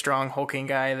big, strong, hulking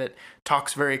guy that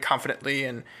talks very confidently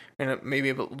and maybe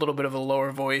a little bit of a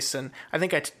lower voice. And I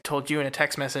think I told you in a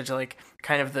text message, like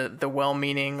kind of the well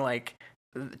meaning like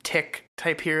Tick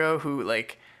type hero who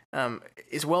like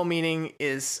is well meaning,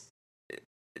 is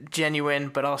genuine,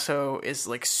 but also is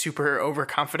like super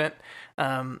overconfident.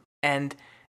 And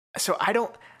so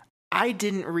I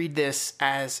didn't read this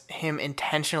as him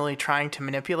intentionally trying to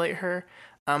manipulate her.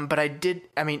 But I did.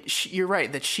 I mean, you're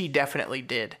right that she definitely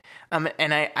did.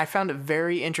 And I found it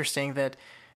very interesting that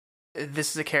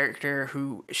this is a character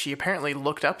who she apparently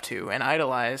looked up to and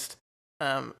idolized.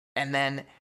 And then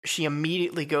she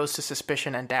immediately goes to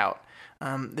suspicion and doubt.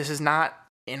 This is not,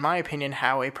 in my opinion,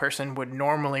 how a person would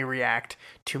normally react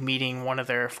to meeting one of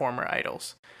their former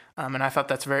idols. And I thought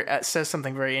that says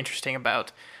something very interesting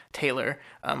about Taylor.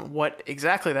 What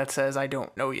exactly that says, I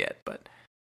don't know yet, but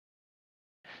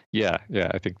yeah,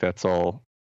 I think that's all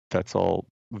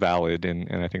valid,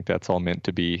 and I think that's all meant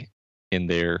to be in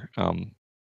there.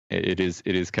 It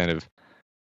is kind of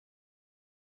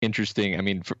interesting. I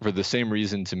mean, for the same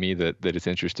reason to me that it's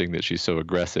interesting that she's so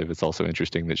aggressive, it's also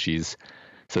interesting that she's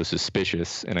so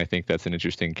suspicious. And I think that's an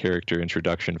interesting character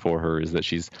introduction for her, is that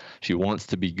she wants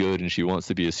to be good and she wants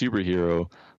to be a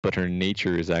superhero, but her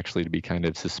nature is actually to be kind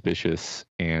of suspicious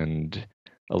and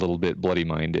a little bit bloody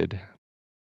minded.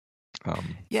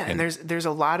 And there's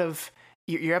a lot of,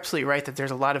 you're absolutely right that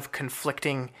there's a lot of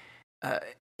conflicting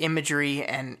imagery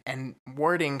and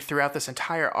wording throughout this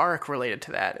entire arc related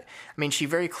to that. I mean, she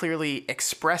very clearly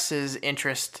expresses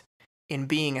interest in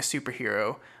being a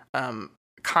superhero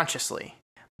consciously,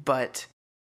 but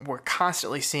we're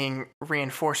constantly seeing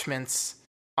reinforcements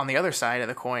on the other side of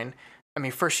the coin. I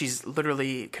mean, first she's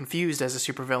literally confused as a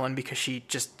supervillain because she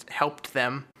just helped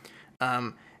them.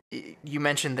 You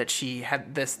mentioned that she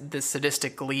had this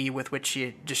sadistic glee with which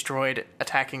she destroyed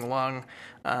attacking Lung.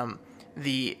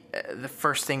 The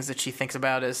first things that she thinks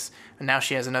about is now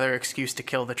she has another excuse to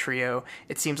kill the trio.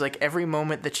 It seems like every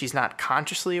moment that she's not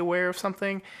consciously aware of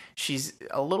something, she's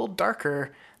a little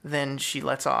darker than she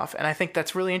lets off. And I think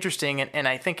that's really interesting, and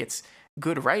I think it's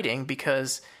good writing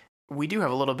because we do have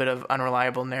a little bit of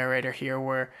unreliable narrator here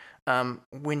where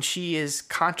when she is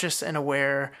conscious and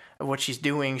aware of what she's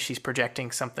doing, she's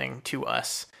projecting something to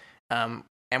us. And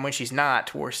when she's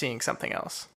not, we're seeing something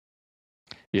else.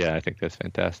 Yeah, I think that's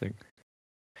fantastic.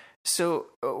 So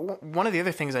one of the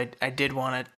other things I did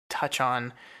want to touch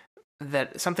on,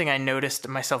 that something I noticed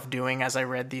myself doing as I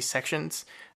read these sections,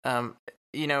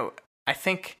 I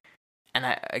think, and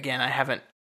I haven't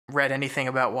read anything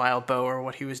about Wildbow or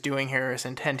what he was doing here or his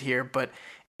intent here, but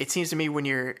it seems to me when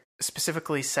you're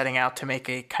specifically setting out to make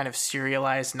a kind of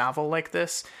serialized novel like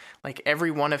this, like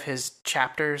every one of his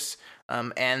chapters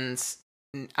ends,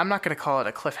 I'm not going to call it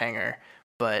a cliffhanger,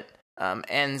 but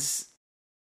ends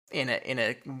in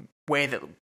a way that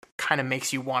kind of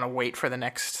makes you want to wait for the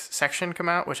next section come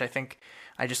out, which I think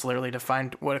I just literally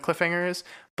defined what a cliffhanger is.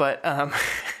 But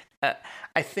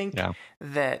I think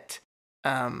that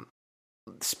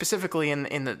specifically in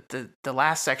the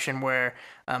last section where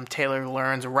Taylor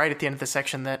learns right at the end of the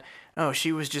section that,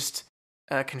 she was just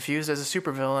confused as a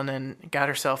supervillain and got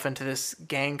herself into this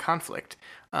gang conflict.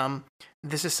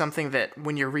 This is something that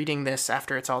when you're reading this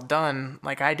after it's all done,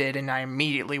 like I did, and I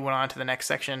immediately went on to the next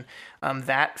section,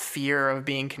 that fear of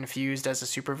being confused as a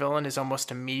supervillain is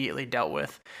almost immediately dealt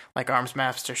with. Like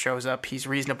Armsmaster shows up, he's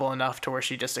reasonable enough to where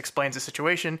she just explains the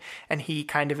situation, and he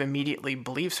kind of immediately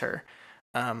believes her.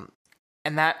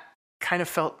 And that kind of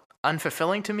felt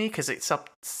unfulfilling to me because it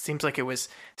seems like it was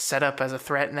set up as a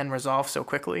threat and then resolved so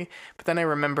quickly. But then I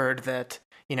remembered that,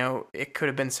 it could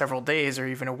have been several days or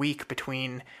even a week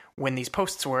between when these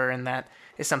posts were, and that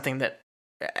is something that,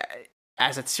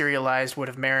 as it's serialized, would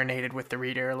have marinated with the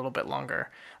reader a little bit longer.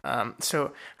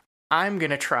 So I'm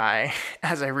going to try,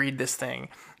 as I read this thing,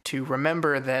 to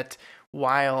remember that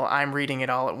while I'm reading it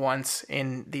all at once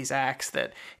in these acts,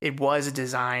 that it was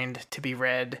designed to be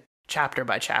read chapter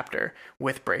by chapter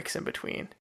with breaks in between.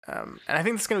 And I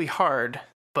think that's going to be hard,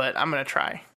 but I'm going to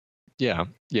try. Yeah,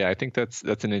 I think that's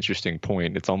an interesting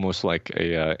point. It's almost like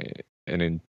an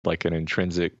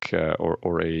intrinsic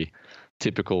or a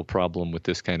typical problem with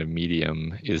this kind of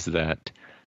medium is that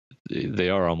they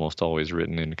are almost always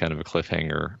written in kind of a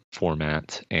cliffhanger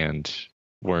format, and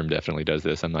Worm definitely does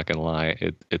this. I'm not going to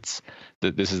lie.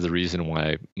 This is the reason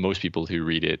why most people who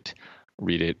read it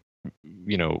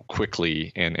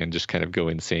quickly and just kind of go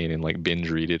insane and like binge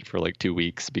read it for like 2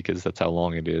 weeks because that's how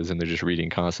long it is, and they're just reading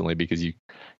constantly because you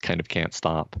kind of can't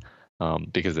stop,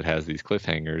 because it has these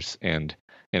cliffhangers. And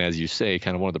as you say,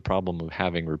 kind of one of the problem of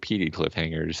having repeated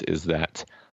cliffhangers is that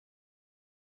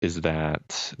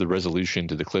the resolution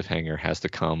to the cliffhanger has to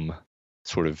come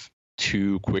sort of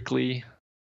too quickly,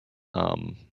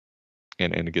 um,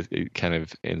 and it kind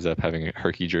of ends up having a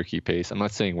herky jerky pace. I'm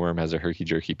not saying Worm has a herky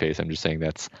jerky pace. I'm just saying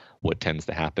that's what tends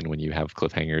to happen when you have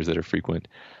cliffhangers that are frequent.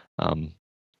 Um,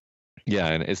 yeah,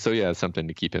 and it's something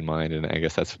to keep in mind. And I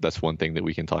guess that's one thing that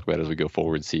we can talk about as we go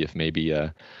forward. See if maybe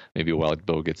Wild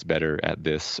Bill gets better at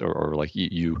this, or like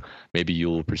you maybe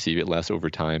you'll perceive it less over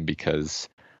time because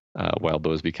Wild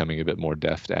Bill is becoming a bit more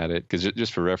deft at it. Because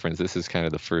just for reference, this is kind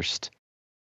of the first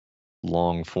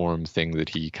long form thing that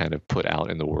he kind of put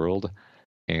out in the world,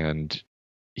 and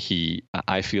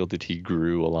I feel that he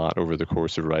grew a lot over the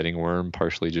course of writing Worm,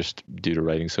 partially just due to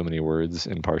writing so many words,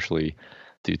 and partially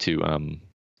due to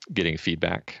getting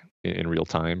feedback in real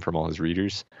time from all his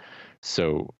readers.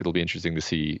 So it'll be interesting to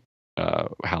see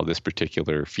how this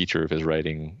particular feature of his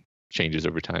writing changes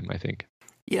over time, I think.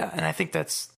 Yeah, and I think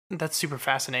that's super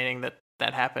fascinating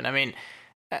that happened. I mean,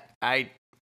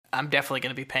 I'm definitely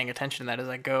going to be paying attention to that as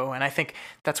I go, and I think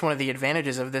that's one of the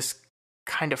advantages of this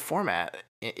kind of format,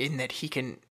 in that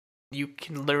you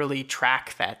can literally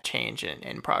track that change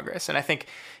in progress. And I think,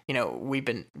 we've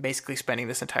been basically spending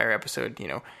this entire episode,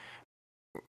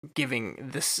 giving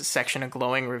this section a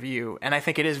glowing review, and I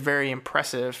think it is very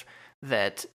impressive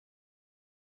that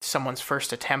someone's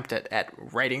first attempt at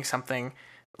writing something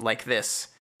like this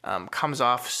comes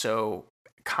off so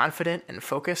confident and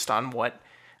focused on what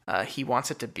he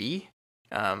wants it to be.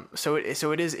 So it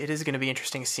is going to be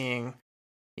interesting seeing,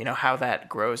 how that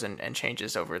grows and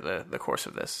changes over the course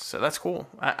of this. So that's cool.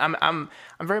 I'm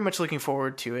very much looking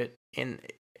forward to it in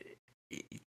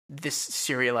this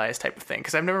serialized type of thing,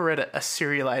 because I've never read a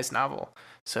serialized novel.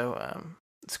 So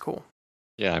it's cool.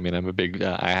 Yeah, I mean, I'm a big.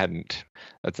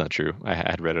 That's not true. I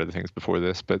had read other things before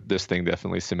this, but this thing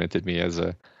definitely cemented me as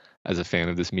a fan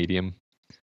of this medium.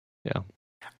 Yeah.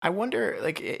 I wonder,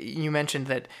 like you mentioned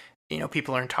that,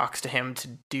 people are in talks to him to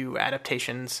do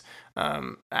adaptations.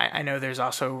 I know there's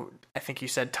also, I think you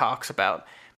said, talks about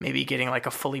maybe getting like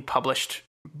a fully published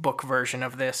book version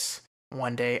of this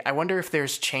one day. I wonder if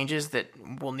there's changes that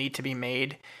will need to be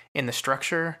made in the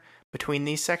structure between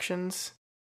these sections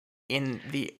in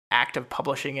the act of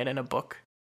publishing it in a book,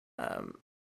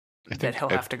 that he'll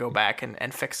have to go back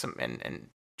and fix some and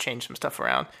change some stuff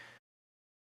around.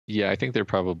 Yeah, I think there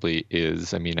probably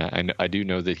is. I mean, I do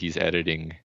know that he's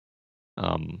editing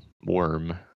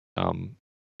Worm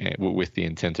with the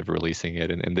intent of releasing it,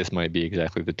 and this might be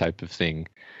exactly the type of thing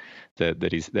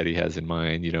that he has in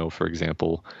mind. For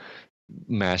example,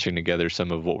 mashing together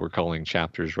some of what we're calling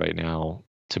chapters right now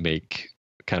to make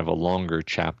kind of a longer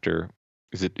chapter.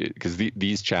 Because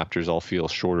these chapters all feel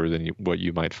shorter than what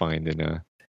you might find in a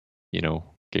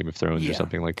Game of Thrones or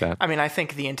something like that. I mean, I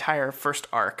think the entire first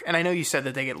arc, and I know you said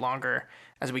that they get longer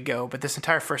as we go, but this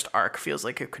entire first arc feels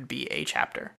like it could be a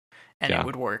chapter, and it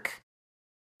would work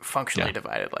functionally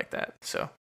divided like that. So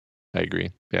I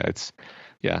agree. Yeah,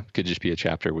 it could just be a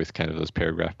chapter with kind of those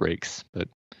paragraph breaks, but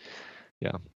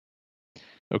yeah.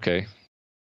 Okay.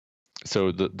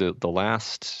 So the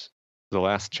last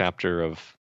chapter of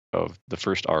the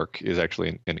first arc is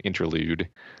actually an interlude.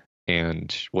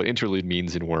 And what interlude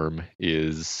means in Worm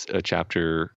is a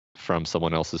chapter from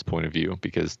someone else's point of view,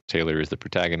 because Taylor is the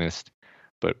protagonist.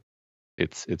 But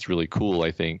it's really cool,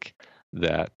 I think,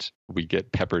 that we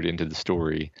get peppered into the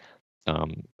story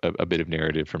a bit of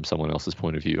narrative from someone else's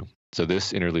point of view. So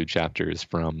this interlude chapter is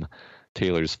from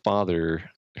Taylor's father,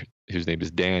 whose name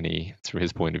is Danny. It's from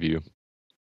his point of view.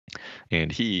 And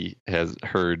he has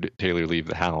heard Taylor leave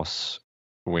the house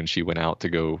when she went out to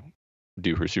go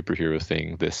do her superhero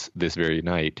thing this very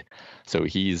night. So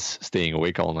he's staying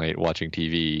awake all night watching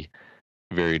TV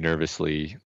very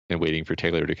nervously and waiting for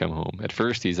Taylor to come home. At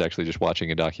first, he's actually just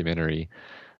watching a documentary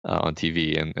on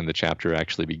TV, and the chapter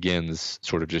actually begins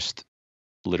sort of just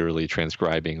literally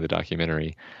transcribing the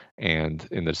documentary. And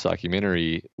in this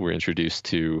documentary, we're introduced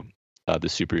to the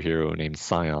superhero named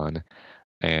Scion.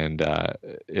 And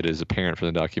it is apparent from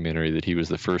the documentary that he was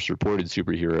the first reported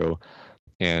superhero,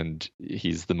 and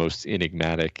he's the most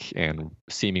enigmatic and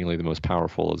seemingly the most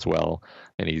powerful as well.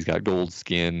 And he's got gold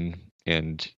skin,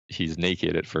 and he's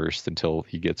naked at first until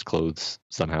he gets clothes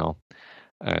somehow.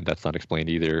 And that's not explained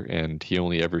either. And he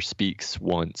only ever speaks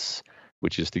once,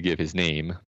 which is to give his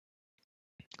name.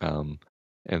 And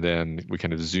then we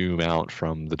kind of zoom out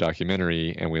from the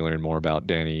documentary, and we learn more about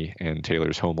Danny and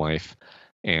Taylor's home life,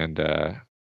 and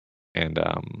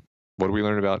what do we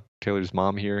learn about Taylor's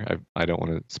mom here? I don't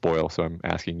want to spoil, so I'm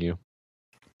asking you.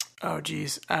 Oh,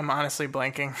 geez. I'm honestly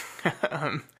blanking.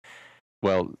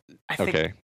 Well, I think,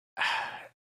 okay.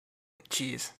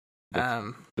 Geez.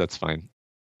 That's fine.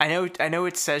 I know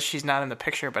it says she's not in the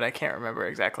picture, but I can't remember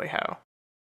exactly how.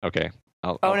 Okay.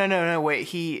 No, wait.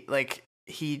 He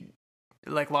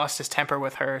lost his temper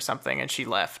with her or something, and she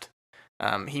left.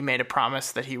 He made a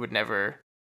promise that he would never.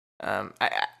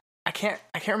 I can't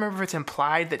remember if it's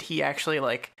implied that he actually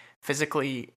like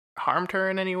physically harmed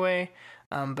her in any way.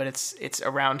 But it's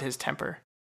around his temper.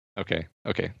 Okay,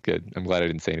 good. I'm glad I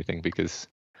didn't say anything because,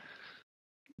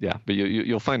 yeah, but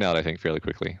you'll find out, I think, fairly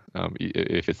quickly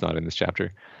if it's not in this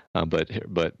chapter. But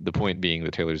the point being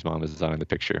that Taylor's mom is not in the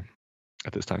picture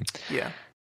at this time. Yeah.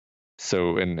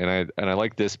 So and I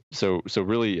like this. So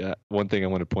really, one thing I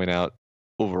want to point out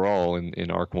overall in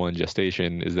Arc 1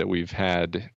 Gestation is that we've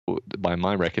had, by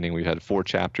my reckoning, we've had 4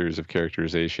 chapters of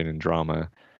characterization and drama,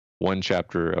 1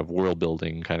 chapter of world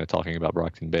building, kind of talking about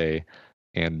Brockton Bay,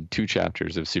 and 2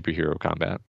 chapters of superhero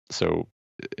combat. So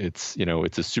it's a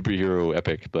superhero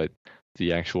epic, but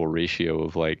the actual ratio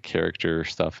of like character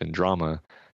stuff and drama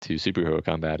to superhero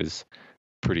combat is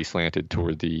pretty slanted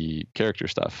toward the character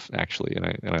stuff, actually,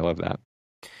 and I love that.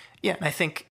 Yeah, and I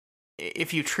think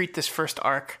if you treat this first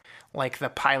arc like the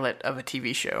pilot of a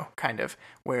TV show, kind of,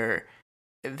 where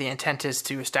the intent is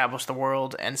to establish the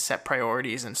world and set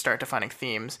priorities and start defining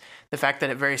themes, the fact that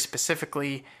it very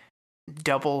specifically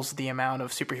doubles the amount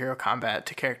of superhero combat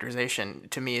to characterization,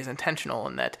 to me, is intentional,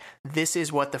 in that this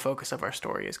is what the focus of our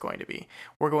story is going to be.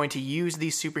 We're going to use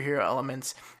these superhero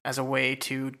elements as a way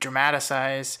to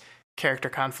dramatize character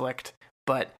conflict,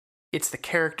 but it's the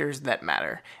characters that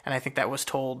matter. And I think that was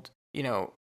told,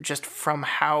 just from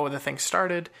how the thing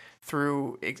started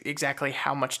through exactly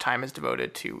how much time is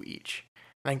devoted to each.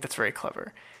 I think that's very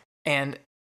clever. And,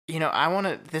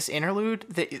 this interlude,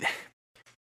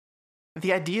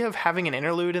 the idea of having an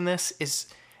interlude in this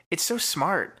it's so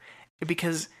smart,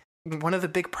 because one of the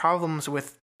big problems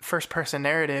with first-person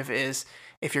narrative is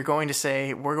if you're going to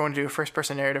say, we're going to do a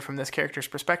first-person narrative from this character's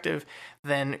perspective,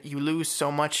 then you lose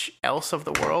so much else of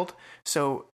the world.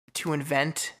 So to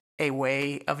invent a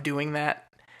way of doing that,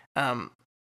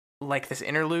 like this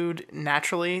interlude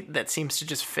naturally, that seems to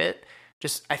just fit,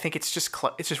 I think it's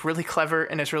just really clever,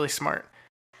 and it's really smart.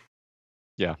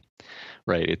 Yeah,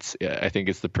 right. I think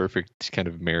it's the perfect kind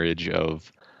of marriage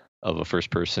of a first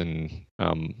person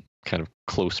kind of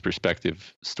close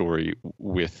perspective story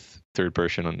with third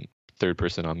person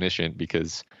omniscient,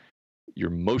 because you're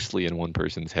mostly in one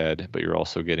person's head, but you're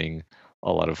also getting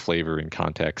a lot of flavor and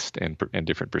context and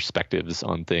different perspectives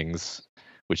on things,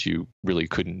 which you really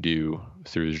couldn't do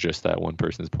through just that one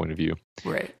person's point of view.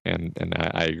 Right. And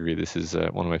I agree. This is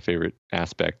one of my favorite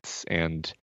aspects,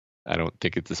 and I don't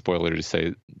think it's a spoiler to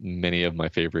say many of my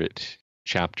favorite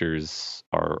chapters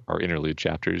are interlude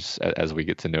chapters as we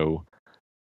get to know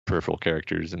peripheral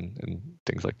characters and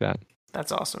things like that.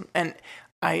 That's awesome. And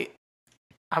I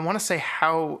want to say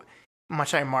how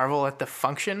much I marvel at the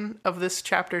function of this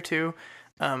chapter too.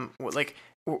 Like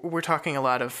we're talking a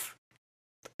lot of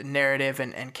narrative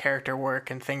and character work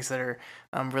and things that are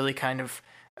really kind of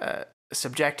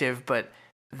subjective, but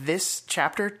this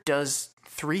chapter does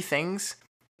 3 things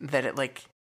that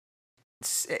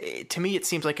to me, it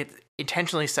seems like it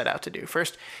intentionally set out to do.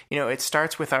 First, it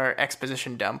starts with our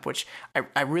exposition dump, which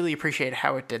I really appreciate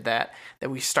how it did that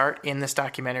we start in this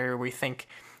documentary where we think,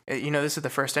 this is the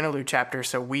first interlude chapter,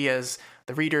 so we as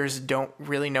the readers don't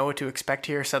really know what to expect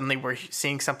here. Suddenly we're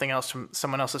seeing something else from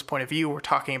someone else's point of view. We're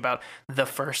talking about the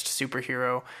first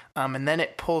superhero. And then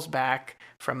it pulls back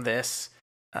from this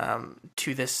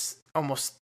to this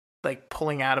almost like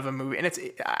pulling out of a movie. And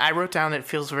I wrote down that it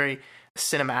feels very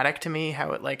cinematic to me,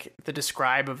 how it the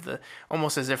describe of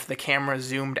almost as if the camera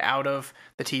zoomed out of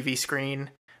the TV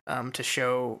screen to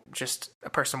show just a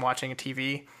person watching a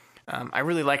TV. I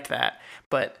really liked that.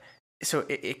 But so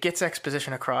it gets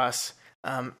exposition across.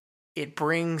 It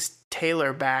brings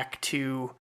Taylor back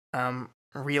to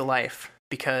real life,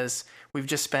 because we've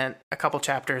just spent a couple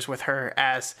chapters with her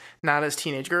as not as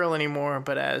teenage girl anymore,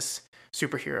 but as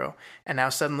superhero. And now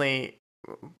suddenly,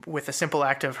 with a simple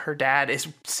act of her dad is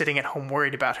sitting at home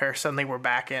worried about her, suddenly we're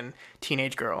back in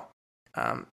teenage girl.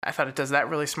 I thought it does that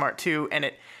really smart too, and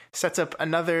it sets up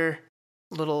another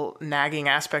little nagging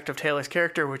aspect of Taylor's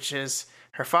character, which is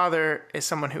her father is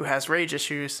someone who has rage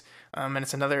issues, and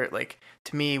it's another,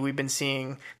 to me, we've been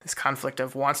seeing this conflict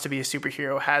of wants to be a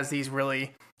superhero, has these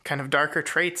really kind of darker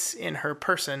traits in her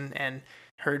person and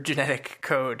her genetic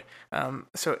code.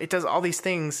 So it does all these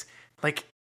things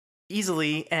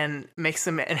easily and makes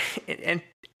them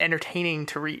entertaining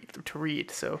to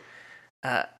read. So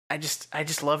I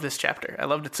just love this chapter. I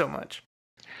loved it so much.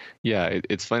 Yeah,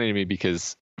 it's funny to me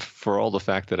because for all the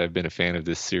fact that I've been a fan of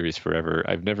this series forever,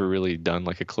 I've never really done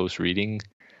like a close reading.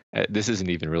 This isn't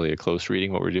even really a close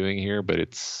reading what we're doing here, but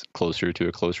it's closer to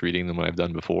a close reading than what I've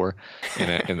done before.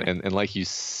 And like you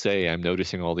say, I'm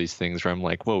noticing all these things where I'm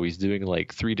like, whoa, he's doing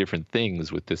like three different things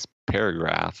with this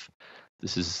paragraph.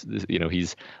 He's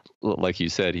like you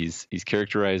said, he's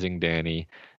characterizing Danny.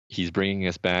 He's bringing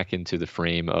us back into the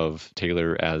frame of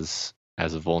Taylor as a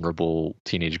vulnerable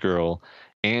teenage girl,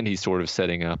 and he's sort of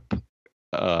setting up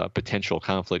a potential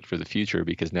conflict for the future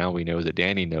because now we know that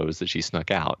Danny knows that she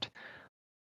snuck out.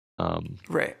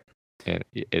 Right. And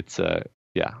it's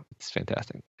it's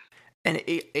fantastic. And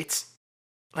it's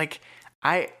like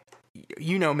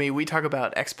you know me, we talk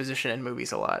about exposition in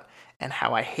movies a lot and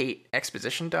how I hate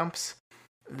exposition dumps.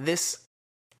 This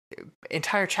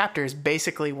entire chapter is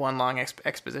basically one long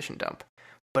exposition dump,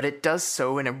 but it does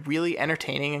so in a really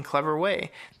entertaining and clever way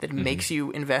that makes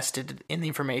you invested in the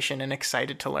information and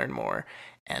excited to learn more.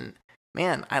 And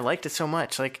man, I liked it so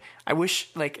much. Like, I wish,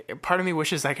 like, part of me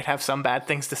wishes I could have some bad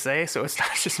things to say, so it's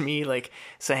not just me, like,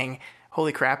 saying,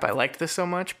 holy crap, I liked this so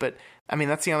much. But, I mean,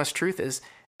 that's the honest truth is,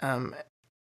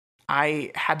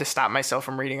 I had to stop myself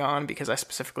from reading on because I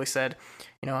specifically said,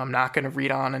 you know, I'm not going to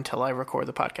read on until I record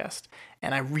the podcast.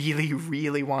 And I really,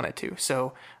 really wanted to.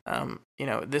 So, you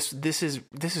know, this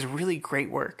is really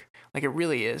great work. Like, it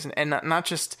really is. And not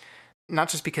just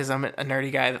because I'm a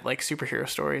nerdy guy that likes superhero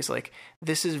stories. Like,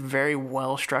 this is very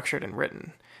well structured and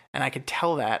written. And I could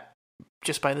tell that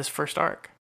just by this first arc.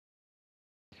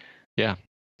 Yeah.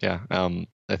 Yeah.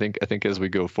 I think as we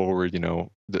go forward, you know,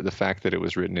 the fact that it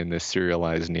was written in this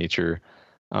serialized nature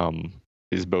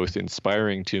is both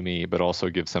inspiring to me, but also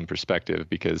gives some perspective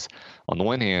because on the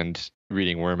one hand,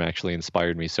 reading Worm actually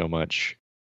inspired me so much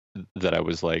that I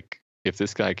was like, if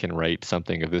this guy can write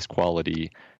something of this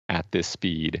quality at this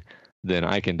speed, then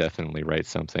I can definitely write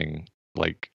something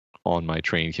like on my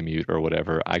train commute or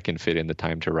whatever. I can fit in the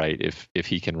time to write if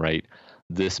he can write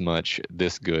this much,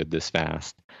 this good, this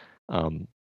fast.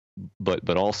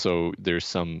 But also there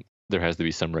has to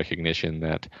be some recognition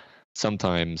that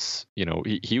sometimes, you know,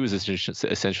 he was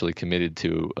essentially committed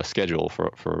to a schedule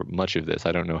for much of this.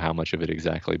 I don't know how much of it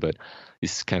exactly, but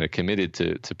he's kind of committed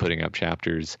to putting up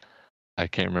chapters. I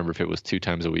can't remember if it was 2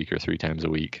 times a week or 3 times a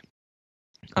week.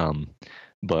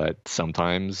 But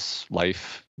sometimes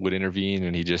life would intervene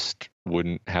and he just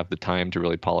wouldn't have the time to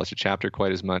really polish a chapter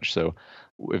quite as much. So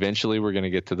eventually we're going to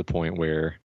get to the point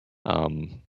where,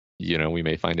 you know, we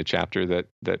may find a chapter that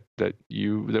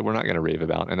we're not going to rave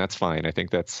about, and that's fine. I think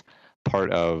that's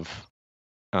part of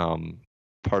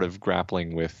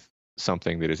grappling with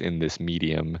something that is in this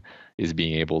medium is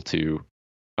being able to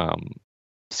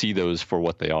see those for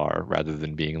what they are rather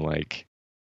than being like,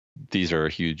 these are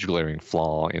a huge glaring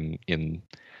flaw in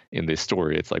this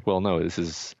story. It's like, well, no,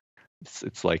 it's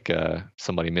like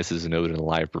somebody misses a note in a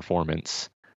live performance.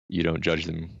 You don't judge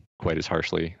them quite as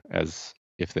harshly as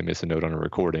if they miss a note on a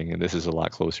recording, and this is a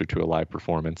lot closer to a live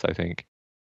performance, I think.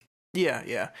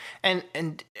 Yeah.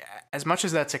 And as much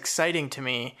as that's exciting to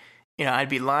me, you know, I'd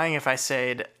be lying if I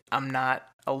said I'm not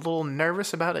a little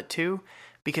nervous about it too,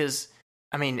 because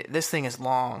I mean, this thing is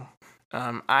long.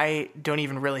 I don't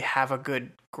even really have a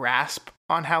good grasp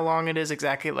on how long it is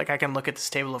exactly. Like, I can look at this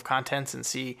table of contents and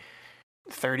see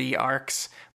 30 arcs,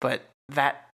 but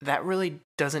that really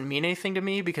doesn't mean anything to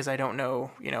me because I don't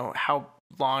know, you know, how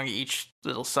long each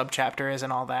little subchapter is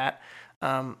and all that.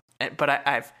 But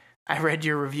I read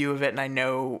your review of it and I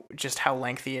know just how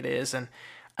lengthy it is, and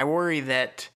I worry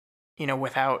that, you know,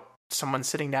 without someone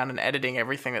sitting down and editing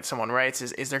everything that someone writes,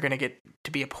 is there going to get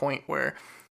to be a point where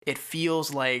it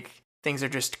feels like things are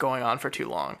just going on for too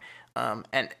long.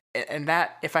 And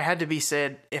that, if I had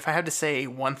to say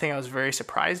one thing I was very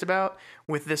surprised about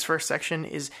with this first section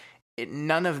is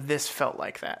none of this felt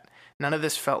like that. None of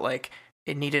this felt like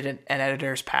it needed an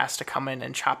editor's pass to come in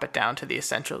and chop it down to the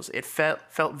essentials. It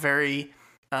felt very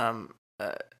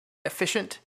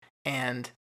efficient, and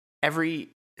every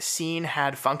scene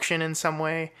had function in some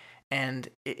way, and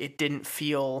it didn't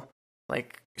feel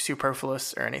like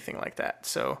superfluous or anything like that.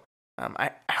 So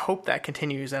I hope that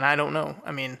continues, and I don't know.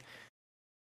 I mean,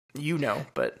 you know,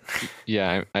 but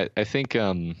yeah, I think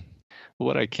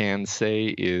what I can say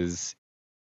is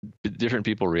different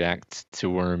people react to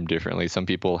Worm differently. Some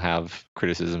people have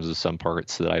criticisms of some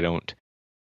parts that I don't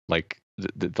like.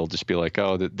 They'll just be like,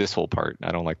 oh, this whole part,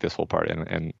 I don't like this whole part,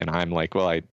 and I'm like, well,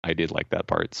 I did like that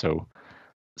part. So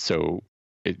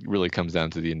it really comes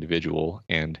down to the individual.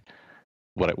 And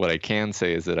what I can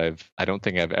say is that I don't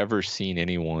think I've ever seen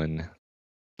anyone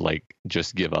like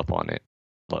just give up on it.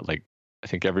 Like I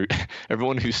think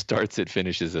everyone who starts it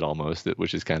finishes it almost,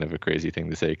 which is kind of a crazy thing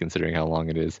to say considering how long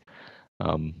it is.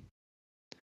 Um,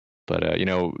 but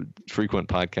frequent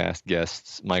podcast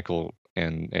guests Michael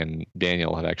and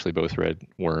Daniel have actually both read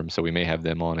Worm, so we may have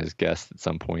them on as guests at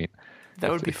some point.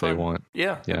 That would be fun. They want.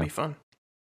 Yeah, that'd be fun.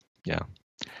 Yeah.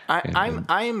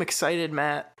 I am excited,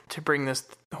 Matt, to bring this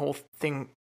whole thing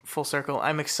full circle.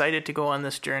 I'm excited to go on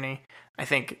this journey. I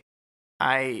think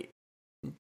I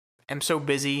am so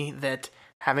busy that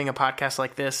having a podcast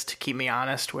like this to keep me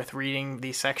honest with reading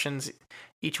these sections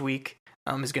each week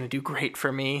is going to do great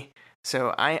for me.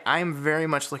 So I'm very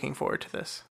much looking forward to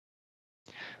this.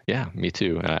 Yeah, me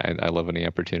too. I love any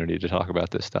opportunity to talk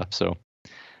about this stuff. So,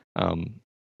 I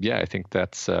think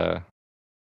that's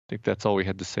all we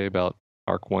had to say about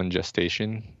Arc 1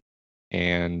 Gestation.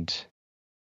 And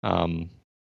I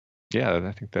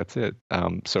think that's it.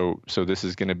 So this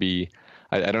is going to be,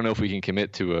 I don't know if we can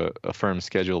commit to a firm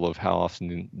schedule of how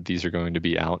often these are going to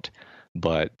be out,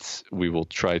 but we will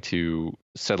try to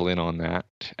settle in on that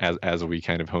as we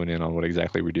kind of hone in on what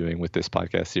exactly we're doing with this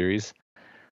podcast series.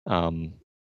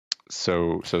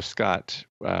 So Scott,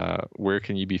 where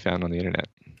can you be found on the internet?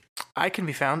 I can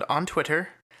be found on Twitter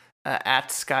at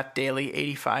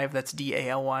ScottDaly85. That's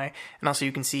DALY. And also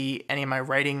you can see any of my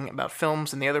writing about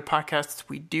films and the other podcasts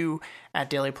we do at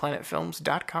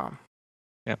dailyplanetfilms.com.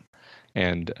 Yeah.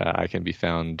 And I can be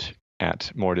found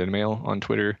at MoreDenMail on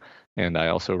Twitter. And I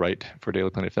also write for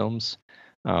Daily Planet Films.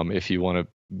 If you want to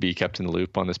be kept in the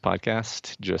loop on this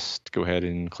podcast, just go ahead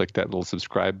and click that little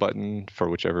subscribe button for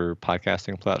whichever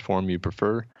podcasting platform you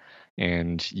prefer.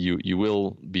 And you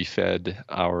will be fed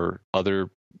our other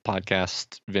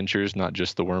podcast ventures, not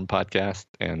just the Worm podcast.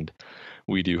 And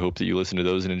we do hope that you listen to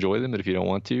those and enjoy them. But if you don't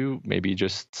want to, maybe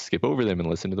just skip over them and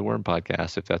listen to the Worm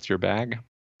podcast if that's your bag.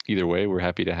 Either way, we're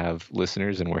happy to have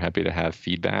listeners and we're happy to have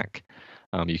feedback.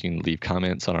 You can leave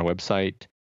comments on our website.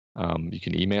 You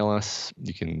can email us.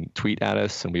 You can tweet at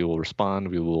us, and we will respond.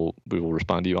 We will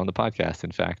respond to you on the podcast.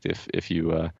 In fact, if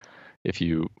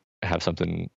you have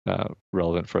something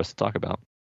relevant for us to talk about.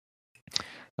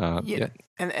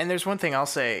 And there's one thing I'll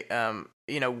say.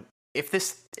 If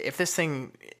this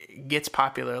thing gets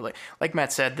popular, like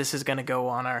Matt said, this is going to go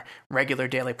on our regular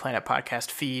Daily Planet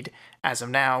podcast feed as of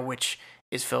now, which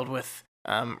is filled with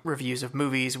reviews of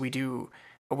movies. We do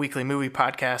a weekly movie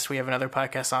podcast. We have another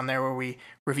podcast on there where we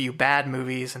review bad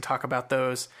movies and talk about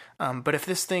those. But if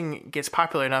this thing gets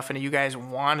popular enough and you guys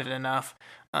want it enough,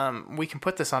 we can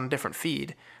put this on a different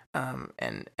feed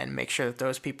and make sure that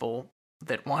those people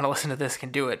that want to listen to this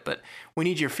can do it. But we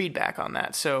need your feedback on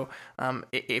that. So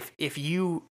if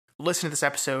you listen to this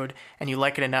episode and you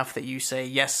like it enough that you say,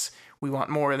 yes, we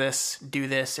want more of this, do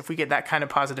this. If we get that kind of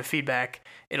positive feedback,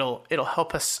 it'll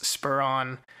help us spur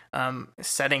on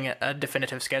setting a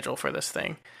definitive schedule for this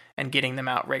thing and getting them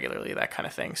out regularly, that kind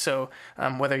of thing. So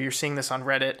whether you're seeing this on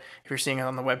Reddit, if you're seeing it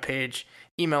on the webpage,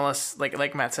 email us,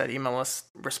 like Matt said, email us,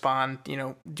 respond,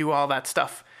 do all that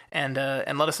stuff and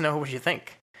let us know what you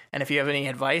think. And if you have any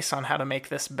advice on how to make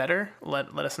this better, let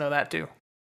us know that too.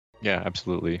 Yeah,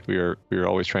 absolutely. We are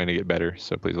always trying to get better,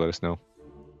 so please let us know.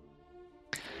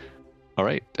 All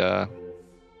right.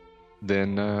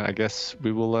 Then I guess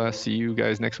we will see you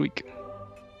guys next week.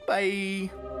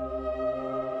 Bye.